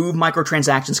going to remove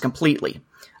microtransactions completely.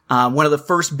 One of the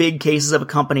first big cases of a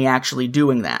company actually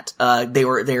doing that.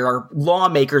 There are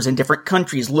lawmakers in different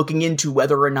countries looking into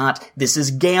whether or not this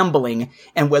is gambling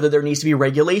and whether there needs to be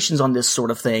regulations on this sort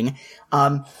of thing.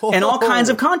 And all kinds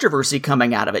of controversy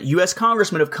coming out of it. U.S.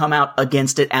 congressmen have come out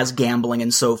against it as gambling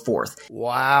and so forth.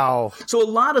 Wow. So a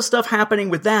lot of stuff happening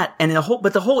with that. And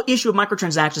but the whole issue of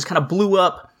microtransactions kind of blew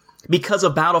up because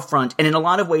of Battlefront. And in a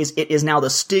lot of ways, it is now the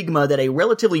stigma that a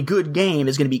relatively good game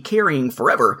is going to be carrying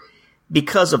forever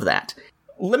because of that.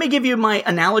 Let me give you my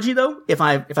analogy, though, if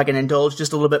I can indulge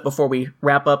just a little bit before we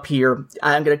wrap up here.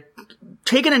 I'm going to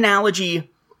take an analogy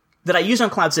that I use on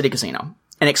Cloud City Casino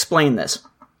and explain this.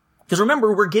 Because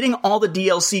remember, we're getting all the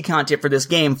DLC content for this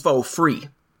game for free.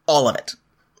 All of it.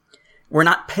 We're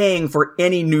not paying for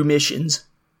any new missions.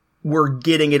 We're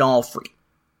getting it all free.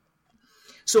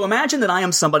 So imagine that I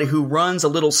am somebody who runs a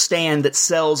little stand that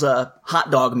sells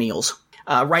hot dog meals.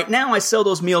 Right now I sell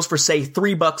those meals for, say,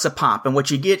 $3 a pop, and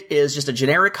what you get is just a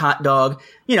generic hot dog.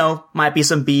 You know, might be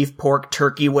some beef, pork,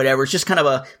 turkey, whatever. It's just kind of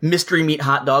a mystery meat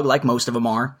hot dog like most of them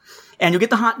are. And you'll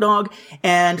get the hot dog,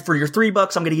 and for your $3,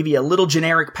 I'm going to give you a little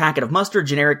generic packet of mustard,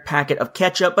 generic packet of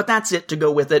ketchup, but that's it to go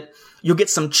with it. You'll get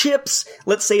some chips.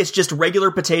 Let's say it's just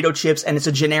regular potato chips, and it's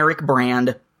a generic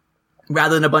brand,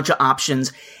 rather than a bunch of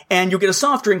options, and you'll get a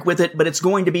soft drink with it, but it's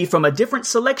going to be from a different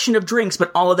selection of drinks,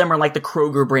 but all of them are like the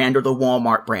Kroger brand or the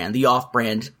Walmart brand, the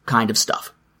off-brand kind of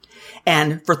stuff.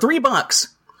 And for $3,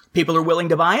 people are willing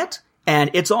to buy it, and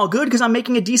it's all good because I'm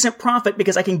making a decent profit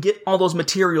because I can get all those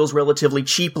materials relatively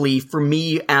cheaply for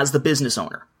me as the business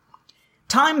owner.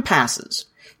 Time passes.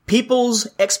 People's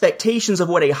expectations of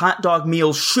what a hot dog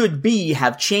meal should be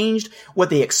have changed, what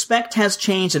they expect has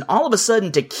changed, and all of a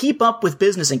sudden, to keep up with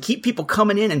business and keep people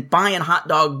coming in and buying hot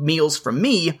dog meals from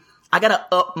me, I gotta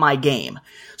up my game.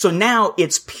 So now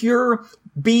it's pure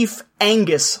beef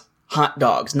Angus hot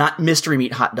dogs, not mystery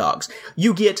meat hot dogs.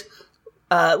 You get,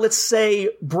 let's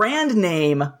say, brand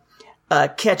name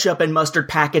ketchup and mustard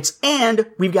packets, and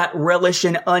we've got relish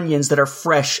and onions that are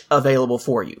fresh available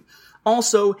for you.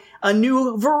 Also, a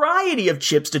new variety of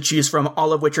chips to choose from,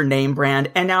 all of which are name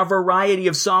brand, and now a variety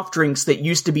of soft drinks that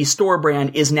used to be store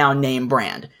brand is now name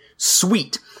brand.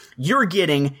 Sweet. You're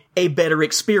getting a better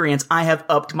experience. I have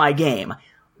upped my game.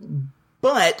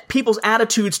 But people's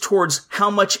attitudes towards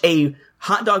how much a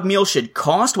hot dog meal should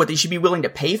cost, what they should be willing to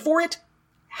pay for it,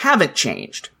 haven't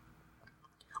changed.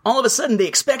 All of a sudden, they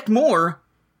expect more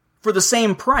for the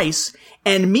same price.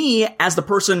 And me, as the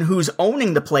person who's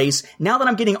owning the place, now that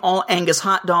I'm getting all Angus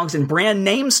hot dogs and brand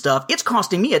name stuff, it's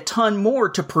costing me a ton more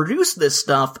to produce this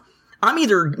stuff. I'm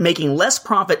either making less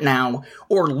profit now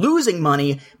or losing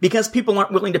money because people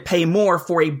aren't willing to pay more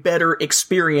for a better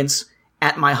experience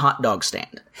at my hot dog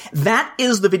stand. That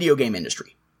is the video game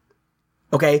industry.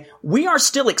 Okay? We are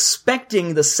still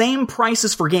expecting the same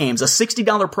prices for games, a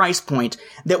 $60 price point,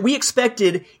 that we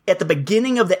expected at the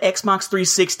beginning of the Xbox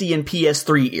 360 and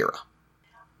PS3 era.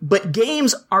 But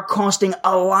games are costing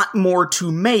a lot more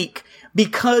to make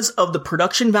because of the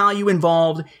production value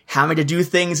involved, having to do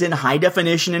things in high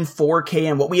definition and 4K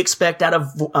and what we expect out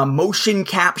of motion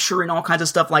capture and all kinds of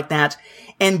stuff like that.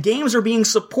 And games are being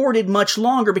supported much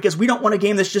longer because we don't want a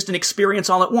game that's just an experience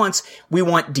all at once. We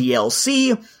want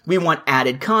DLC, we want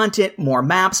added content, more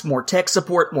maps, more tech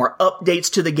support, more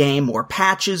updates to the game, more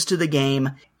patches to the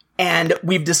game. And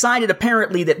we've decided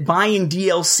apparently that buying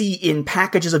DLC in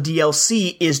packages of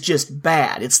DLC is just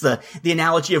bad. It's the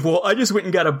analogy of, well, I just went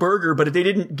and got a burger, but they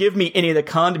didn't give me any of the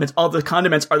condiments. All the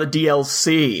condiments are the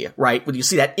DLC, right? When you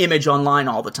see that image online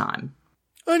all the time.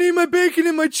 I need my bacon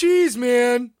and my cheese,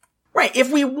 man. Right.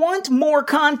 If we want more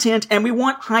content and we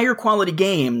want higher quality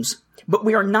games, but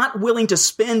we are not willing to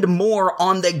spend more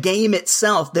on the game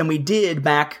itself than we did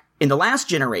back in the last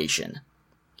generation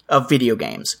of video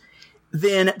games,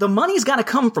 then the money's got to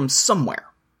come from somewhere.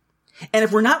 And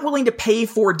if we're not willing to pay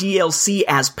for DLC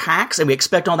as packs and we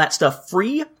expect all that stuff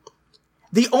free,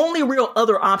 the only real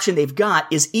other option they've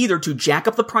got is either to jack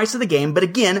up the price of the game, but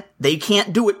again, they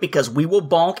can't do it because we will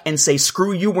balk and say,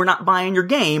 screw you, we're not buying your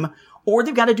game, or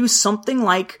they've got to do something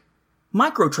like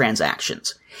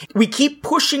microtransactions. We keep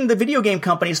pushing the video game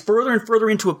companies further and further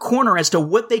into a corner as to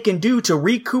what they can do to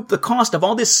recoup the cost of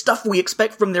all this stuff we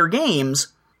expect from their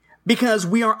games, because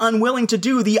we are unwilling to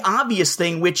do the obvious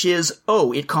thing, which is,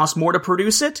 oh, it costs more to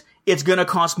produce it, it's gonna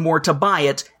cost more to buy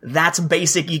it, that's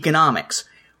basic economics.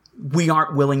 We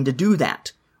aren't willing to do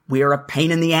that. We are a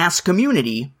pain-in-the-ass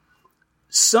community.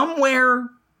 Somewhere,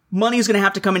 money's gonna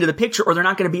have to come into the picture, or they're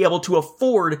not gonna be able to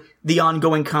afford the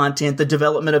ongoing content, the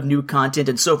development of new content,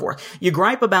 and so forth. You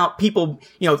gripe about people,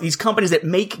 these companies that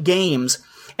make games,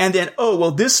 and then, oh,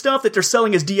 well, this stuff that they're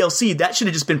selling as DLC, that should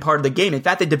have just been part of the game. In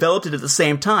fact, they developed it at the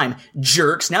same time.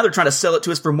 Jerks. Now they're trying to sell it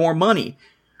to us for more money.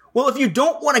 Well, if you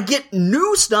don't want to get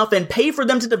new stuff and pay for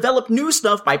them to develop new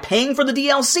stuff by paying for the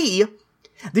DLC,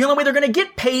 the only way they're going to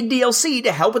get paid DLC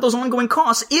to help with those ongoing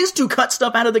costs is to cut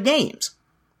stuff out of the games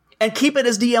and keep it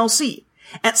as DLC.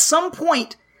 At some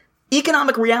point,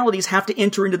 economic realities have to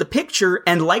enter into the picture,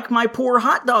 and like my poor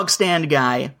hot dog stand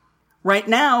guy, right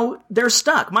now, they're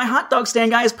stuck. My hot dog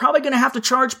stand guy is probably going to have to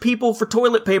charge people for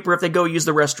toilet paper if they go use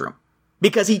the restroom,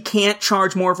 because he can't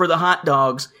charge more for the hot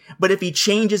dogs. But if he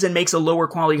changes and makes a lower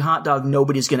quality hot dog,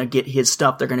 nobody's going to get his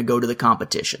stuff. They're going to go to the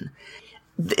competition.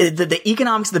 The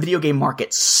economics of the video game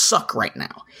market suck right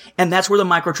now. And that's where the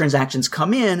microtransactions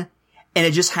come in. And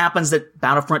it just happens that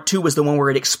Battlefront 2 was the one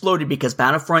where it exploded, because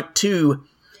Battlefront 2,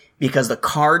 because the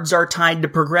cards are tied to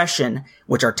progression,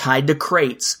 which are tied to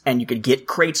crates, and you could get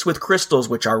crates with crystals,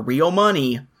 which are real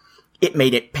money, it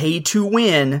made it pay to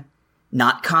win,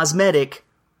 not cosmetic.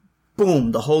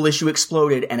 Boom, the whole issue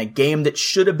exploded, and a game that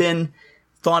should have been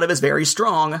thought of as very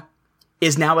strong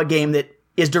is now a game that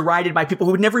is derided by people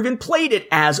who had never even played it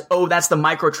as, oh, that's the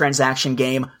microtransaction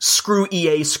game. Screw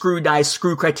EA, screw DICE,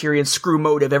 screw Criterion, screw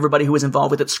Motive, everybody who was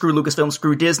involved with it, screw Lucasfilm,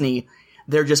 screw Disney.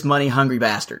 They're just money-hungry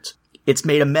bastards. It's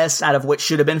made a mess out of what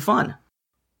should have been fun.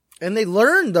 And they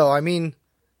learned, though. I mean,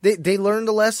 they learned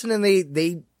a lesson, and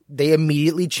they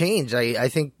immediately changed. I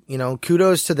think,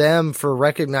 kudos to them for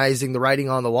recognizing the writing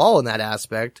on the wall in that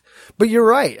aspect. But you're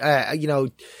right.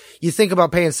 You think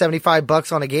about paying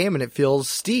 $75 on a game and it feels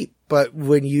steep. But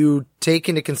when you take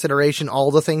into consideration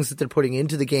all the things that they're putting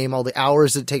into the game, all the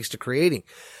hours it takes to creating.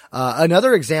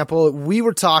 Another example, we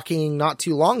were talking not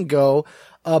too long ago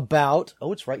about,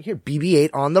 it's right here,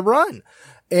 BB-8 on the Run,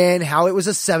 and how it was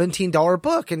a $17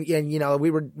 book. And we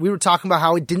were talking about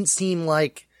how it didn't seem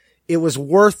like it was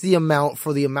worth the amount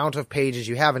for the amount of pages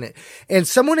you have in it. And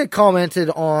someone had commented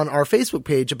on our Facebook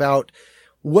page about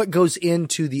what goes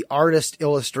into the artist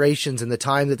illustrations and the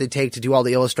time that they take to do all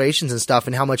the illustrations and stuff,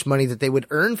 and how much money that they would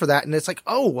earn for that. And it's like,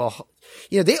 oh, well,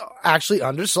 they actually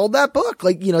undersold that book.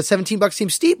 Like, $17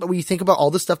 seems steep, but when you think about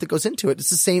all the stuff that goes into it, it's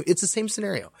the same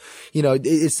scenario.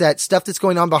 It's that stuff that's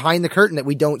going on behind the curtain that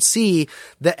we don't see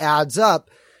that adds up.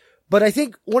 But I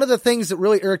think one of the things that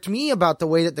really irked me about the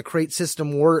way that the crate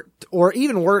system worked, or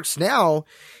even works now,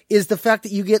 is the fact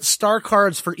that you get star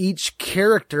cards for each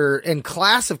character and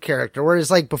class of character.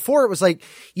 Whereas like before it was like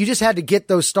you just had to get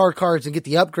those star cards and get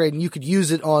the upgrade and you could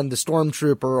use it on the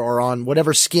Stormtrooper or on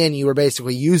whatever skin you were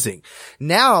basically using.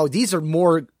 Now these are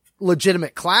more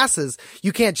legitimate classes.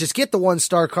 You can't just get the 1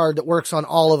 star card that works on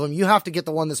all of them. You have to get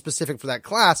the one that's specific for that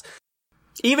class.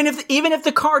 Even if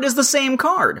the card is the same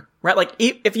card, right? Like,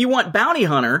 if you want Bounty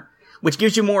Hunter, which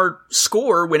gives you more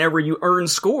score whenever you earn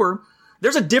score,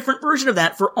 there's a different version of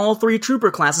that for all 3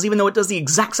 trooper classes, even though it does the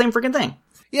exact same freaking thing.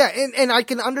 Yeah, and I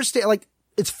can understand, like,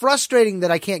 it's frustrating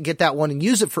that I can't get that one and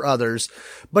use it for others,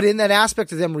 but in that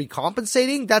aspect of them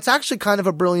recompensating, that's actually kind of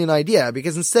a brilliant idea,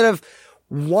 because instead of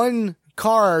 1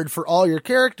 card for all your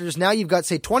characters, now you've got,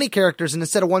 say, 20 characters, and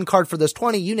instead of 1 card for those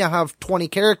 20, you now have 20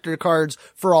 character cards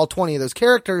for all 20 of those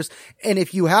characters. And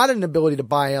if you had an ability to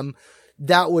buy them,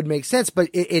 that would make sense. But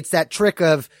it's that trick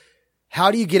of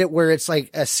how do you get it where it's like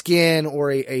a skin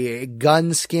or a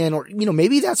gun skin, or, you know,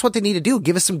 maybe that's what they need to do.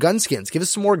 Give us some gun skins. Give us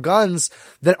some more guns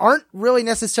that aren't really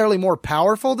necessarily more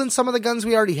powerful than some of the guns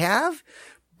we already have,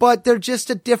 but they're just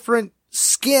a different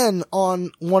skin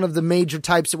on one of the major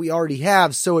types that we already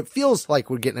have, so it feels like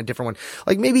we're getting a different one.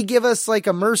 Like maybe give us like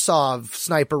a Mursov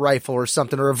sniper rifle or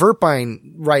something, or a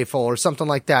Verpine rifle or something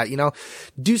like that, you know?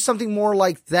 Do something more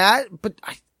like that, but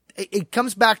it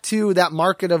comes back to that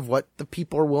market of what the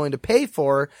people are willing to pay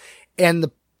for, and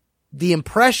the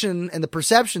impression and the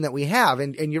perception that we have.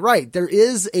 And you're right, there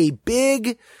is a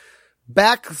big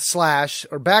backlash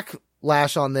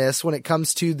on this when it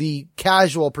comes to the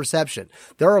casual perception.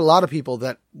 There are a lot of people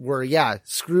that were,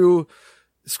 screw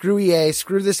EA,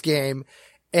 screw this game.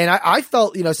 And I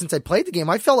felt, you know, since I played the game,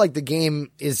 I felt like the game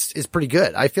is pretty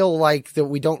good. I feel like that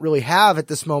we don't really have at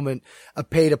this moment a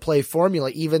pay to play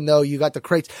formula, even though you got the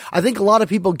crates. I think a lot of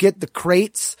people get the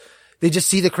crates. They just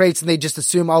see the crates and they just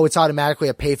assume, oh, it's automatically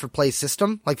a pay-for-play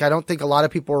system. Like, I don't think a lot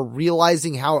of people are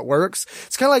realizing how it works.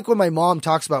 It's kind of like when my mom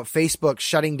talks about Facebook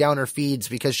shutting down her feeds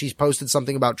because she's posted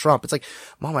something about Trump. It's like,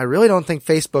 Mom, I really don't think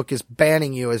Facebook is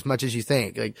banning you as much as you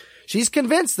think. Like, she's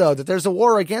convinced, though, that there's a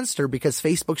war against her because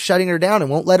Facebook's shutting her down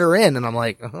and won't let her in. And I'm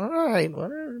like, all right,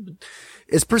 whatever.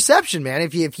 It's perception, man.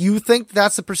 If you think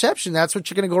that's the perception, that's what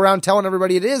you're going to go around telling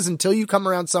everybody it is until you come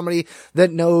around somebody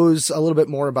that knows a little bit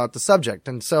more about the subject.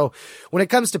 And so when it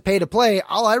comes to pay to play,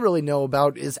 all I really know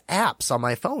about is apps on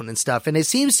my phone and stuff. And it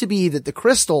seems to be that the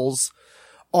crystals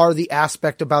are the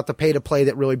aspect about the pay to play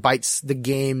that really bites the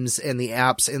games and the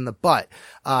apps in the butt.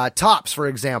 Topps, for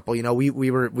example, you know,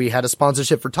 we had a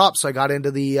sponsorship for Topps. So I got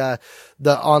into the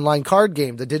online card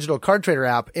game, the digital card trader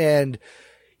app. And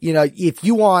you know, if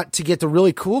you want to get the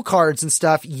really cool cards and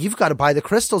stuff, you've got to buy the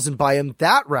crystals and buy them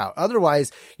that route.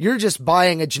 Otherwise, you're just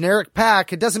buying a generic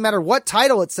pack. It doesn't matter what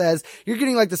title it says. You're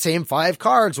getting like the same 5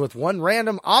 cards with one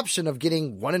random option of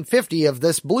getting 1 in 50 of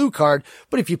this blue card.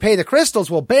 But if you pay the crystals,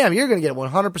 well, bam, you're going to get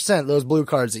 100% of those blue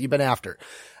cards that you've been after.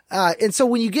 And so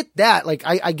when you get that, like,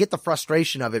 I get the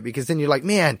frustration of it, because then you're like,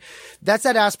 man, that's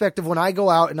that aspect of when I go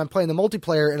out and I'm playing the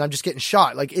multiplayer and I'm just getting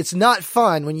shot. Like, it's not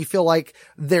fun when you feel like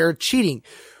they're cheating.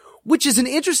 Which is an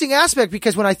interesting aspect,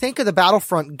 because when I think of the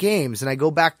Battlefront games and I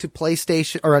go back to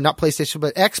PlayStation, or not PlayStation,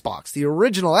 but Xbox, the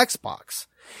original Xbox,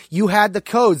 you had the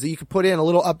codes that you could put in, a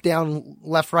little up, down,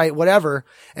 left, right, whatever,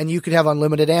 and you could have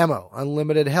unlimited ammo,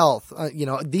 unlimited health, you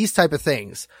know, these type of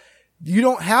things. You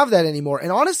don't have that anymore.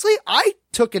 And honestly, I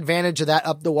took advantage of that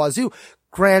up the wazoo.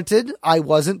 Granted, I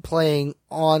wasn't playing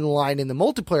online in the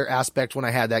multiplayer aspect when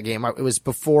I had that game. It was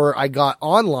before I got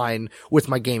online with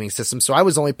my gaming system. So I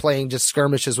was only playing just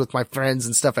skirmishes with my friends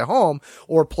and stuff at home,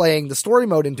 or playing the story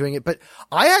mode and doing it. But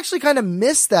I actually kind of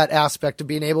missed that aspect of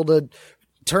being able to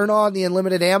turn on the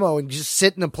unlimited ammo and just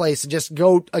sit in a place and just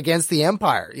go against the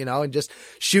Empire, you know, and just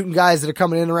shooting guys that are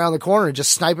coming in around the corner and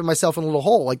just sniping myself in a little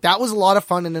hole. Like, that was a lot of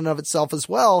fun in and of itself as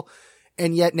well.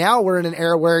 And yet now we're in an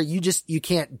era where you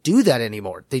can't do that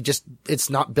anymore. It's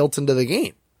not built into the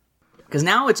game. Because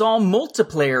now it's all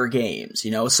multiplayer games, you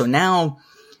know, so now,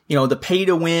 you know, the pay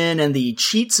to win and the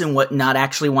cheats and whatnot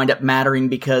actually wind up mattering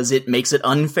because it makes it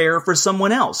unfair for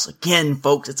someone else. Again,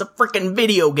 folks, it's a freaking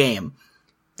video game.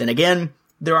 Then again,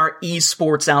 there are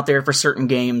esports out there for certain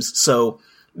games, so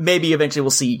maybe eventually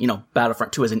we'll see, you know,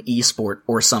 Battlefront 2 as an esport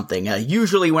or something.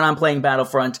 Usually when I'm playing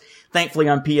Battlefront, thankfully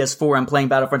on PS4, I'm playing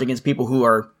Battlefront against people who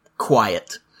are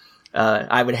quiet.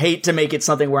 I would hate to make it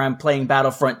something where I'm playing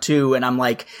Battlefront 2 and I'm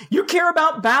like, you care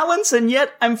about balance, and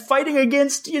yet I'm fighting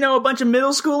against, you know, a bunch of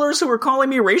middle schoolers who are calling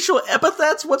me racial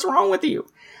epithets? What's wrong with you?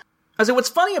 I say, what's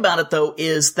funny about it, though,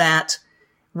 is that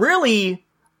really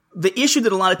the issue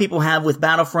that a lot of people have with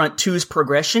Battlefront 2's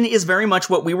progression is very much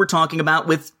what we were talking about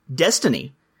with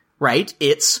Destiny, right?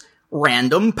 It's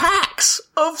random packs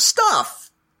of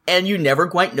stuff, and you never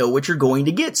quite know what you're going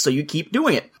to get, so you keep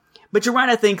doing it. But you're right,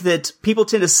 I think that people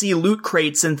tend to see loot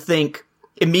crates and think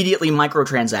immediately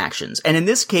microtransactions. And in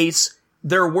this case,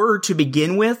 there were to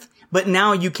begin with, but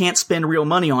now you can't spend real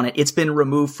money on it. It's been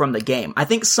removed from the game. I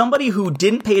think somebody who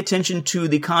didn't pay attention to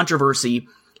the controversy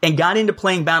and got into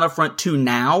playing Battlefront 2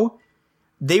 now,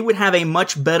 they would have a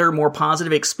much better, more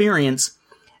positive experience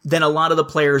than a lot of the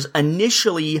players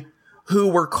initially who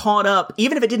were caught up,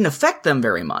 even if it didn't affect them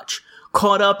very much,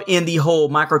 caught up in the whole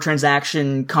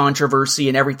microtransaction controversy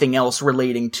and everything else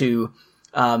relating to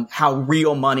how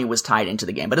real money was tied into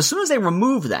the game. But as soon as they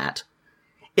removed that,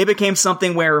 it became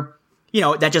something where,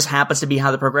 that just happens to be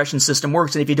how the progression system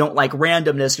works. And if you don't like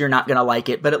randomness, you're not going to like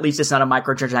it. But at least it's not a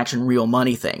microtransaction real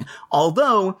money thing.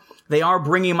 Although they are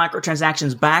bringing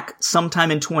microtransactions back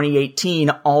sometime in 2018,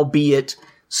 albeit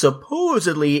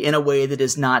supposedly in a way that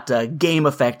is not game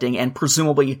affecting and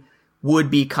presumably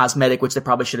would be cosmetic, which they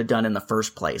probably should have done in the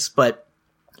first place. But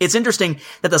it's interesting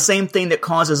that the same thing that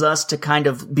causes us to kind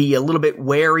of be a little bit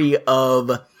wary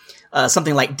of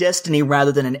something like Destiny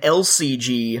rather than an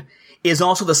LCG is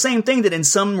also the same thing that in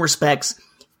some respects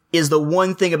is the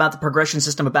one thing about the progression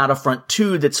system of Battlefront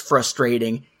 2 that's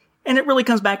frustrating. And it really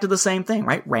comes back to the same thing,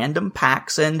 right? Random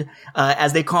packs and,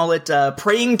 as they call it,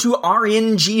 praying to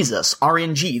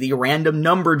RNG, the random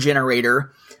number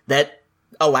generator that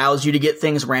allows you to get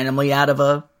things randomly out of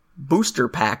a booster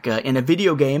pack in a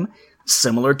video game,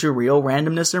 similar to real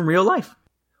randomness in real life.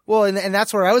 Well, and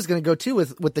that's where I was going to go too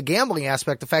with the gambling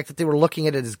aspect, the fact that they were looking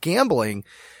at it as gambling.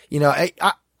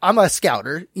 I'm a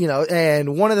scouter,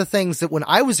 and one of the things that when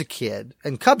I was a kid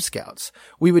in Cub Scouts,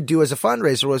 we would do as a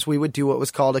fundraiser was we would do what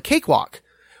was called a cakewalk,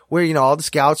 where, all the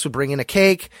scouts would bring in a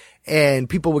cake and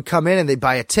people would come in and they'd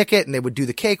buy a ticket and they would do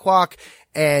the cakewalk.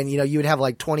 And, you would have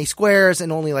like 20 squares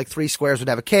and only like 3 squares would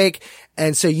have a cake.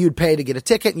 And so you'd pay to get a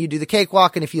ticket and you'd do the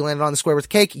cakewalk. And if you landed on the square with the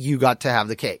cake, you got to have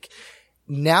the cake.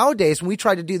 Nowadays, when we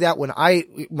tried to do that, when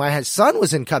my son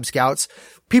was in Cub Scouts,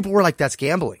 people were like, that's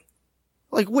gambling.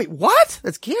 Like, wait, what?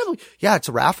 That's gambling? Yeah, it's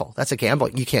a raffle. That's a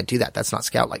gambling. You can't do that. That's not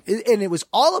Scout-like. And it was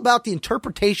all about the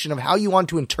interpretation of how you want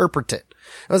to interpret it.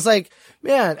 I was like,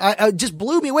 man, I just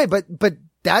blew me away. But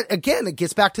that, again, it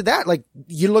gets back to that. Like,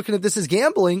 you're looking at this as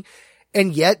gambling.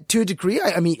 And yet, to a degree,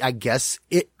 I guess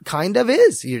it kind of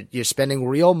is. You're spending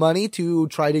real money to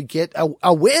try to get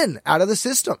a win out of the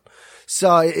system.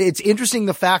 So it's interesting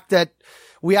the fact that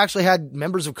we actually had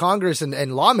members of Congress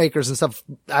and lawmakers and stuff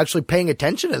actually paying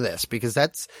attention to this, because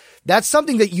that's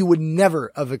something that you would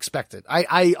never have expected.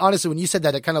 I honestly, when you said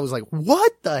that, it kind of was like,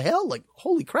 what the hell? Like,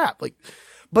 holy crap. Like,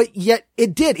 but yet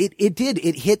it did.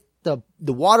 It hit the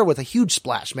water with a huge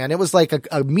splash, man. It was like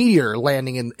a meteor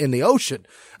landing in the ocean.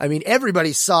 I mean,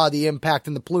 everybody saw the impact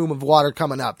and the plume of water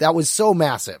coming up. That was so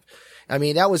massive. I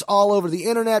mean, that was all over the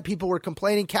internet. People were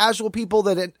complaining, casual people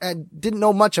that didn't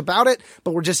know much about it,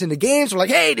 but were just into games. Were like,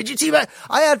 hey, did you see that?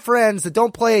 I had friends that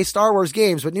don't play Star Wars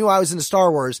games, but knew I was into Star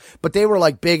Wars, but they were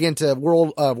like big into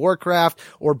World of Warcraft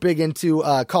or big into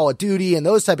Call of Duty and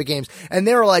those type of games. And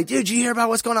they were like, dude, did you hear about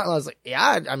what's going on? And I was like,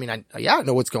 yeah, I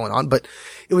know what's going on. But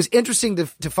it was interesting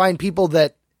to find people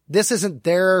that this isn't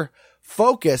their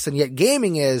focus, and yet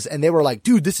gaming is. And they were like,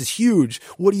 dude, this is huge.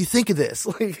 What do you think of this?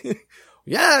 Like,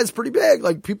 yeah, it's pretty big.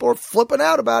 Like, people are flipping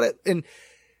out about it. And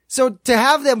so to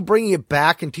have them bringing it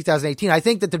back in 2018, I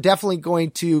think that they're definitely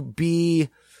going to be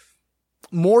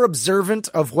more observant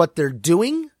of what they're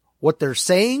doing, what they're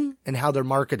saying, and how they're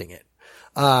marketing it.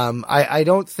 I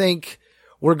don't think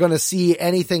we're going to see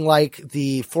anything like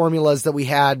the formulas that we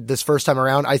had this first time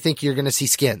around. I think you're going to see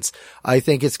skins. I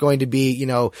think it's going to be,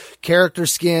 character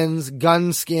skins,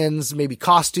 gun skins, maybe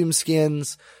costume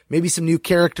skins, maybe some new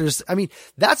characters. I mean,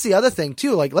 that's the other thing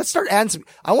too. Like, let's start adding some,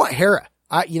 I want Hera.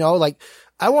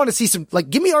 I want to see some, like,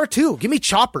 give me R2, give me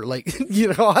Chopper. Like,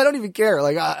 I don't even care.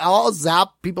 Like, I'll zap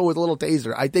people with a little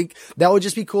taser. I think that would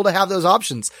just be cool to have those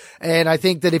options. And I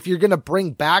think that if you're going to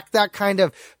bring back that kind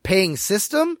of paying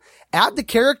system, add the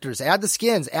characters, add the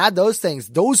skins, add those things.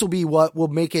 Those will be what will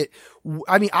make it.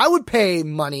 I mean, I would pay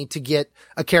money to get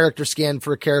a character skin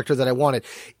for a character that I wanted.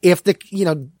 If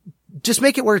just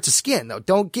make it where it's a skin though.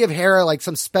 Don't give Hera like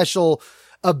some special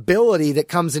ability that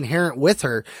comes inherent with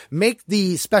her. Make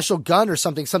the special gun or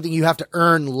something you have to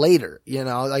earn later,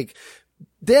 like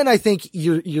then I think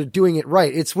you're doing it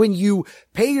right. It's when you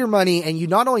pay your money and you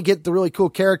not only get the really cool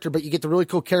character, but you get the really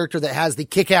cool character that has the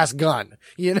kick-ass gun,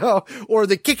 or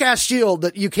the kick-ass shield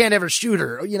that you can't ever shoot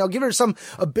her, give her some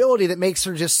ability that makes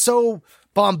her just so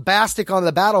bombastic on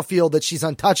the battlefield that she's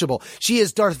untouchable. She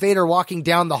is Darth Vader walking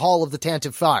down the hall of the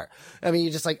Tantive Fire. I mean,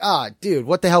 you're just like, dude,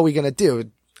 what the hell are we going to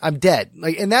do? I'm dead.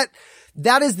 Like, and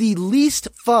that is the least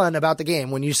fun about the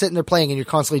game, when you're sitting there playing and you're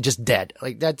constantly just dead.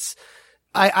 Like, that's,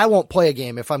 I won't play a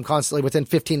game if I'm constantly within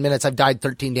 15 minutes, I've died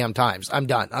 13 damn times. I'm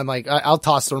done. I'm like, I'll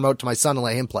toss the remote to my son and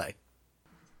let him play.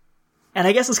 And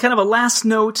I guess as kind of a last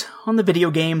note on the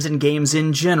video games and games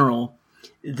in general,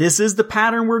 this is the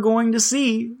pattern we're going to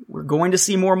see. We're going to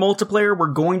see more multiplayer. We're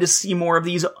going to see more of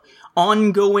these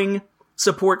ongoing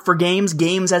support for games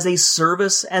as a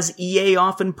service, as EA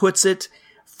often puts it,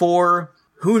 for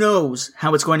who knows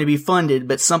how it's going to be funded,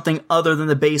 but something other than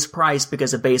the base price,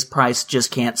 because the base price just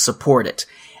can't support it.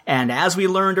 And as we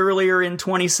learned earlier in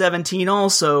 2017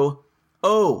 also,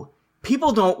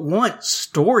 people don't want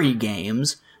story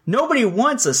games. Nobody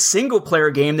wants a single-player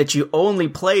game that you only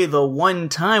play the one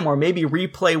time or maybe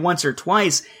replay once or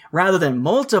twice rather than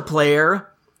multiplayer.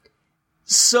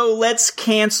 So let's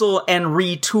cancel and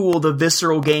retool the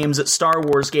Visceral Games Star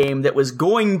Wars game that was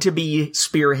going to be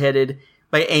spearheaded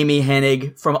by Amy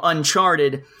Hennig from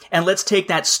Uncharted, and let's take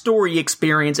that story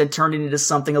experience and turn it into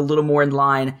something a little more in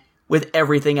line with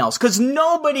everything else. Because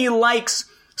nobody likes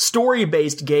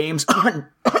story-based games,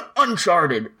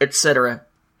 Uncharted, etc.,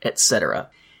 etc.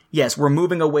 Yes, we're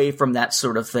moving away from that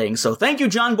sort of thing. So thank you,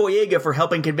 John Boyega, for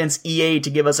helping convince EA to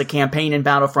give us a campaign in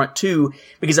Battlefront 2,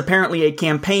 because apparently a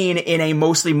campaign in a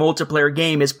mostly multiplayer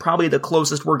game is probably the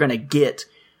closest we're going to get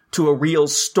to a real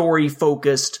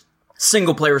story-focused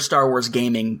single-player Star Wars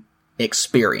gaming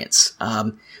experience.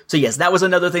 So yes, that was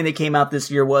another thing that came out this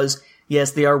year was,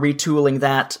 yes, they are retooling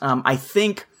that. I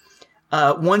think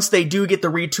once they do get the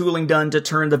retooling done to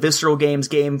turn the Visceral Games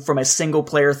game from a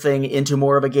single-player thing into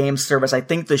more of a game service, I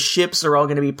think the ships are all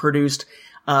going to be produced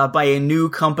by a new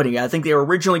company. I think they were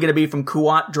originally going to be from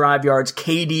Kuat Drive Yards,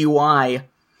 KDY,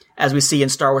 as we see in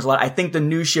Star Wars a lot. I think the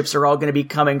new ships are all going to be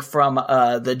coming from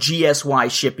the GSY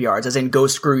shipyards, as in go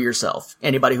screw yourself.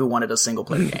 Anybody who wanted a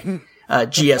single-player game.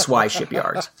 GSY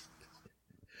shipyards.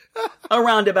 A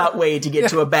roundabout way to get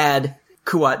to a bad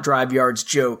Kuat Drive Yards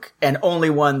joke, and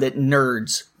only one that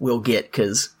nerds will get,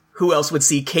 because who else would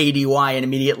see KDY and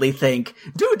immediately think,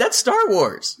 dude, that's Star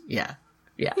Wars. Yeah,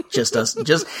 just us,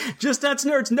 just us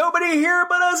nerds. Nobody here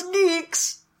but us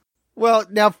geeks. Well,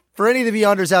 now, for any of the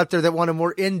Beyonders out there that want a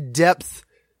more in-depth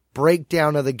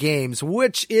breakdown of the games,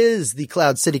 which is the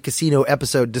Cloud City Casino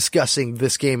episode discussing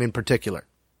this game in particular?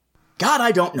 God,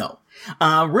 I don't know.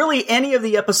 Really, any of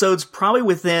the episodes probably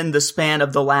within the span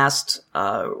of the last,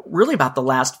 really about the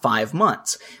last 5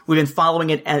 months. We've been following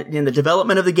it in the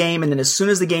development of the game, and then as soon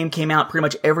as the game came out, pretty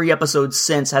much every episode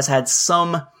since has had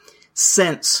some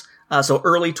sense. So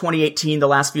early 2018, the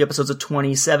last few episodes of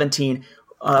 2017,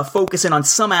 focusing on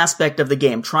some aspect of the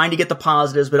game, trying to get the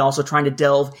positives, but also trying to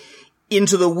delve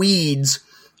into the weeds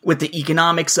with the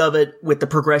economics of it, with the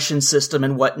progression system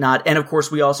and whatnot. And of course,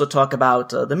 we also talk about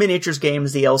the miniatures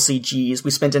games, the LCGs.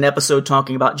 We spent an episode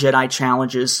talking about Jedi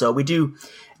challenges, so we do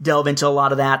delve into a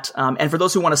lot of that. And for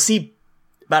those who want to see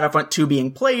Battlefront 2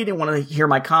 being played and want to hear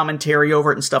my commentary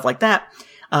over it and stuff like that,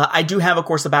 I do have, of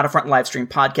course, the Battlefront livestream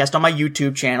podcast on my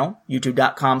YouTube channel,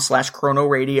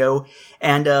 youtube.com/chronoradio.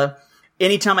 And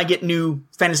anytime I get new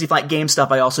Fantasy Flight game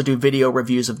stuff, I also do video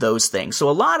reviews of those things. So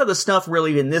a lot of the stuff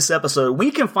really in this episode, we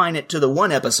confine it to the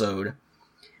one episode,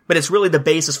 but it's really the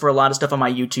basis for a lot of stuff on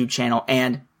my YouTube channel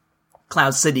and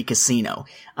Cloud City Casino.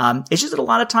 It's just that a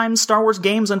lot of times Star Wars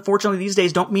games, unfortunately, these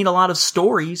days don't mean a lot of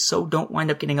stories, so don't wind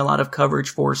up getting a lot of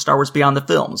coverage for Star Wars Beyond the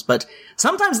Films. But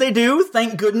sometimes they do,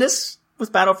 thank goodness,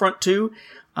 with Battlefront 2.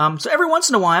 So every once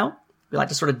in a while, we like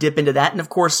to sort of dip into that, and of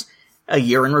course, a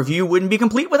year in review wouldn't be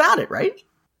complete without it, right?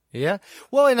 Yeah.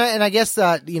 Well, and I guess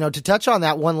that, to touch on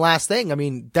that one last thing, I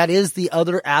mean, that is the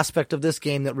other aspect of this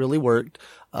game that really worked.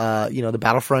 The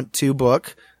Battlefront 2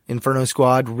 book, Inferno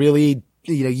Squad, really,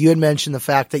 you had mentioned the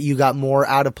fact that you got more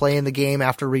out of playing the game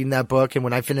after reading that book. And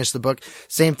when I finished the book,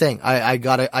 same thing. I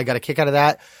got a kick out of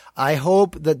that. I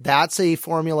hope that that's a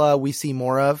formula we see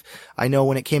more of. I know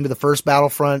when it came to the first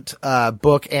Battlefront,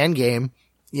 book and game,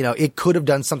 it could have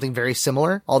done something very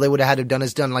similar. All they would have had to have done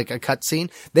is done like a cutscene.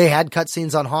 They had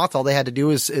cutscenes on Hoth. All they had to do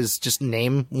is just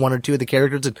name one or two of the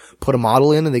characters and put a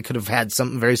model in, and they could have had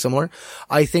something very similar.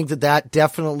 I think that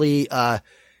definitely,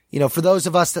 for those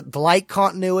of us that like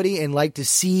continuity and like to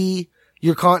see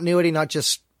your continuity, not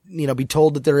just, be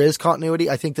told that there is continuity.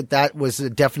 I think that was a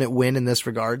definite win in this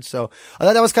regard. So I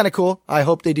thought that was kind of cool. I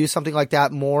hope they do something like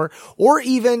that more, or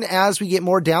even as we get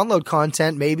more download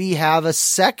content, maybe have a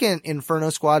second Inferno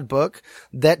Squad book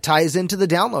that ties into the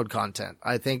download content.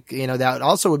 I think, that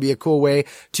also would be a cool way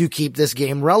to keep this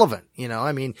game relevant.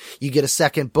 I mean, you get a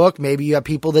second book. Maybe you have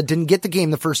people that didn't get the game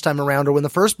the first time around or when the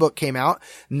first book came out,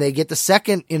 and they get the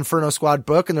second Inferno Squad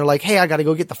book and they're like, hey, I got to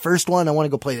go get the first one. I want to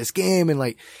go play this game. And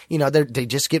they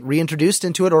just get reintroduced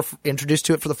into it or introduced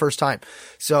to it for the first time.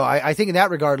 So I think in that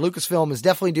regard, Lucasfilm is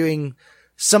definitely doing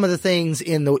some of the things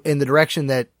in the direction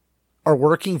that are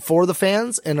working for the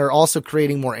fans and are also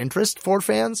creating more interest for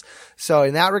fans. So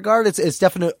in that regard, it's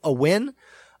definitely a win.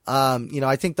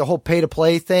 I think the whole pay to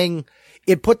play thing,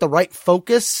 it put the right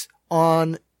focus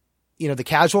on, the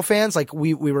casual fans. Like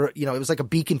we were, it was like a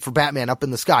beacon for Batman up in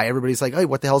the sky. Everybody's like, hey,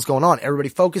 what the hell's going on? Everybody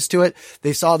focused to it.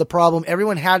 They saw the problem.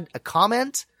 Everyone had a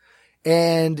comment,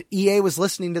 and EA was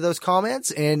listening to those comments,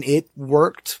 and it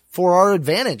worked for our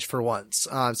advantage for once.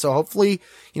 So hopefully,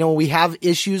 when we have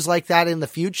issues like that in the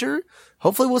future,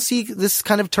 hopefully we'll see this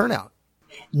kind of turnout.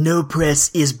 No press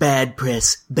is bad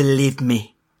press. Believe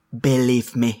me.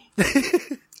 Believe me.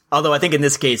 Although I think in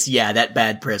this case, yeah, that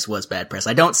bad press was bad press.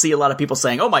 I don't see a lot of people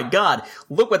saying, oh my god,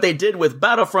 look what they did with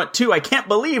Battlefront 2. I can't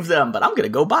believe them, but I'm going to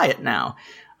go buy it now.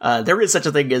 There is such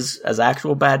a thing as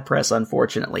actual bad press,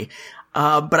 unfortunately.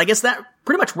 But I guess that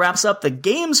pretty much wraps up the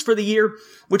games for the year,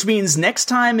 which means next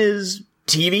time is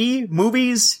TV,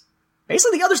 movies,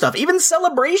 basically the other stuff. Even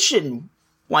Celebration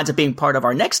winds up being part of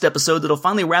our next episode that'll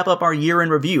finally wrap up our year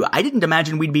in review. I didn't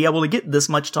imagine we'd be able to get this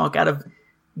much talk out of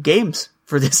games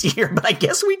for this year, but I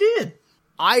guess we did.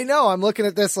 I know. I'm looking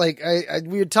at this like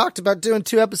we had talked about doing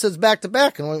 2 episodes back to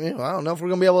back, and I don't know if we're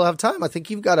going to be able to have time. I think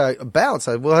you've got a bounce.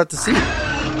 We'll have to see.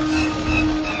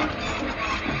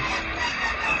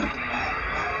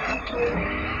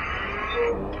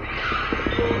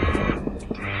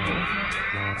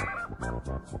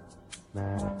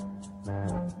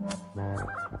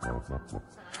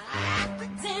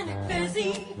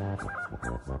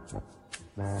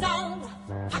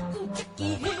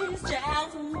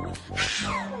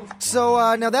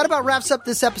 So now that about wraps up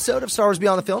this episode of Star Wars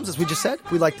Beyond the Films. As we just said,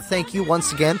 we'd like to thank you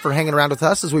once again for hanging around with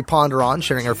us as we ponder on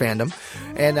sharing our fandom.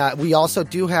 And we also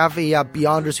do have a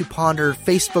Beyonders Who Ponder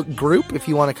Facebook group if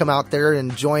you want to come out there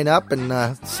and join up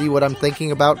and see what I'm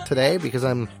thinking about today, because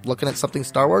I'm looking at something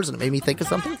Star Wars and it made me think of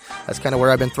something. That's kind of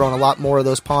where I've been throwing a lot more of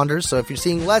those ponders. So if you're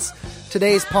seeing less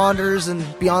today's ponders and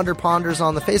Beyonder ponders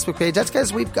on the Facebook page, that's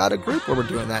because we've got a group where we're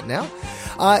doing that now.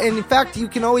 And in fact, you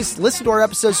can always listen to our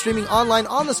episodes streaming online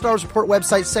on the Star Wars Report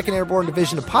website, 2nd Airborne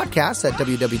Division of Podcasts at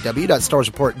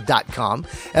www.starsreport.com.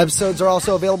 Episodes are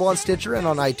also available on Stitcher and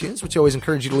on iTunes, which I always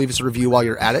encourage you to leave us a review while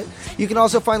you're at it. You can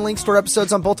also find links to our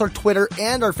episodes on both our Twitter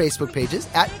and our Facebook pages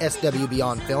at SW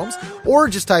Beyond Films, or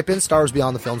just type in Star Wars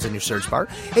Beyond the Films in your search bar.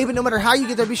 Hey, but no matter how you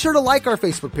get there, be sure to like our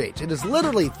Facebook page. It is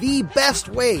literally the best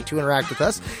way to interact with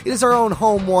us. It is our own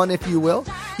home one, if you will.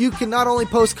 You can not only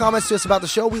post comments to us about the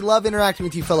show, we love interacting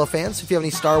with you fellow fans. If you have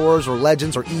any Star Wars or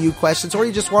Legends or EU questions, or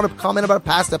you just want to comment about a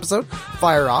past episode,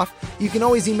 fire off. You can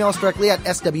always email us directly at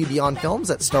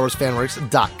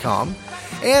swbeyondfilms@starwarsfanworks.com.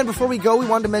 And before we go, we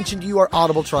wanted to mention to you our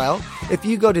Audible trial. If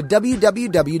you go to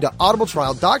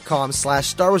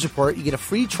www.audibletrial.com/Star Wars Report, you get a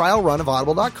free trial run of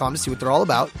audible.com to see what they're all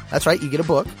about. That's right, you get a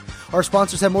book. Our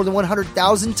sponsors have more than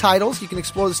 100,000 titles. You can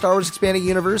explore the Star Wars expanded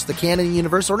universe, the canon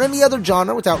universe, or any other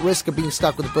genre without risk of being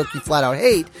stuck with a book you flat out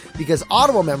hate, because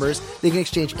Audible members, they can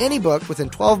exchange any book within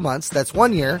 12 months, that's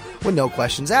 1 year, with no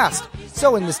questions asked.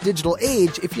 So in this digital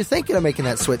age, if you're thinking of making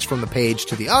that switch from the page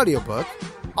to the audiobook,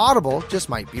 Audible just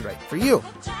might be right for you.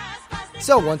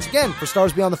 So once again, for Star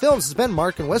Wars Beyond the Films, it's been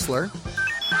Mark and Whistler.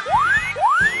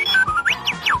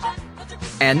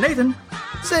 And Nathan.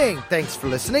 Saying thanks for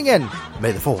listening, and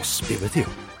may the Force be with you.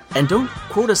 And don't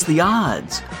quote us the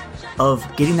odds of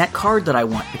getting that card that I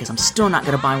want, because I'm still not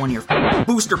going to buy one of your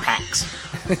booster packs.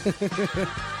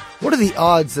 What are the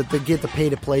odds that they get the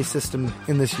pay-to-play system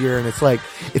in this year, and it's like,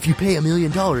 if you pay $1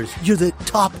 million, you're the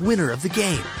top winner of the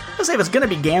game? I'll say, if it's going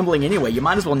to be gambling anyway, you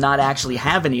might as well not actually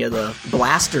have any of the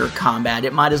blaster combat.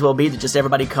 It might as well be that just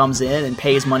everybody comes in and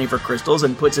pays money for crystals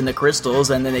and puts in the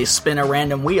crystals, and then they spin a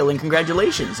random wheel, and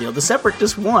congratulations, the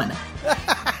Separatist won.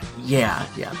 Yeah,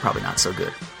 probably not so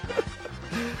good.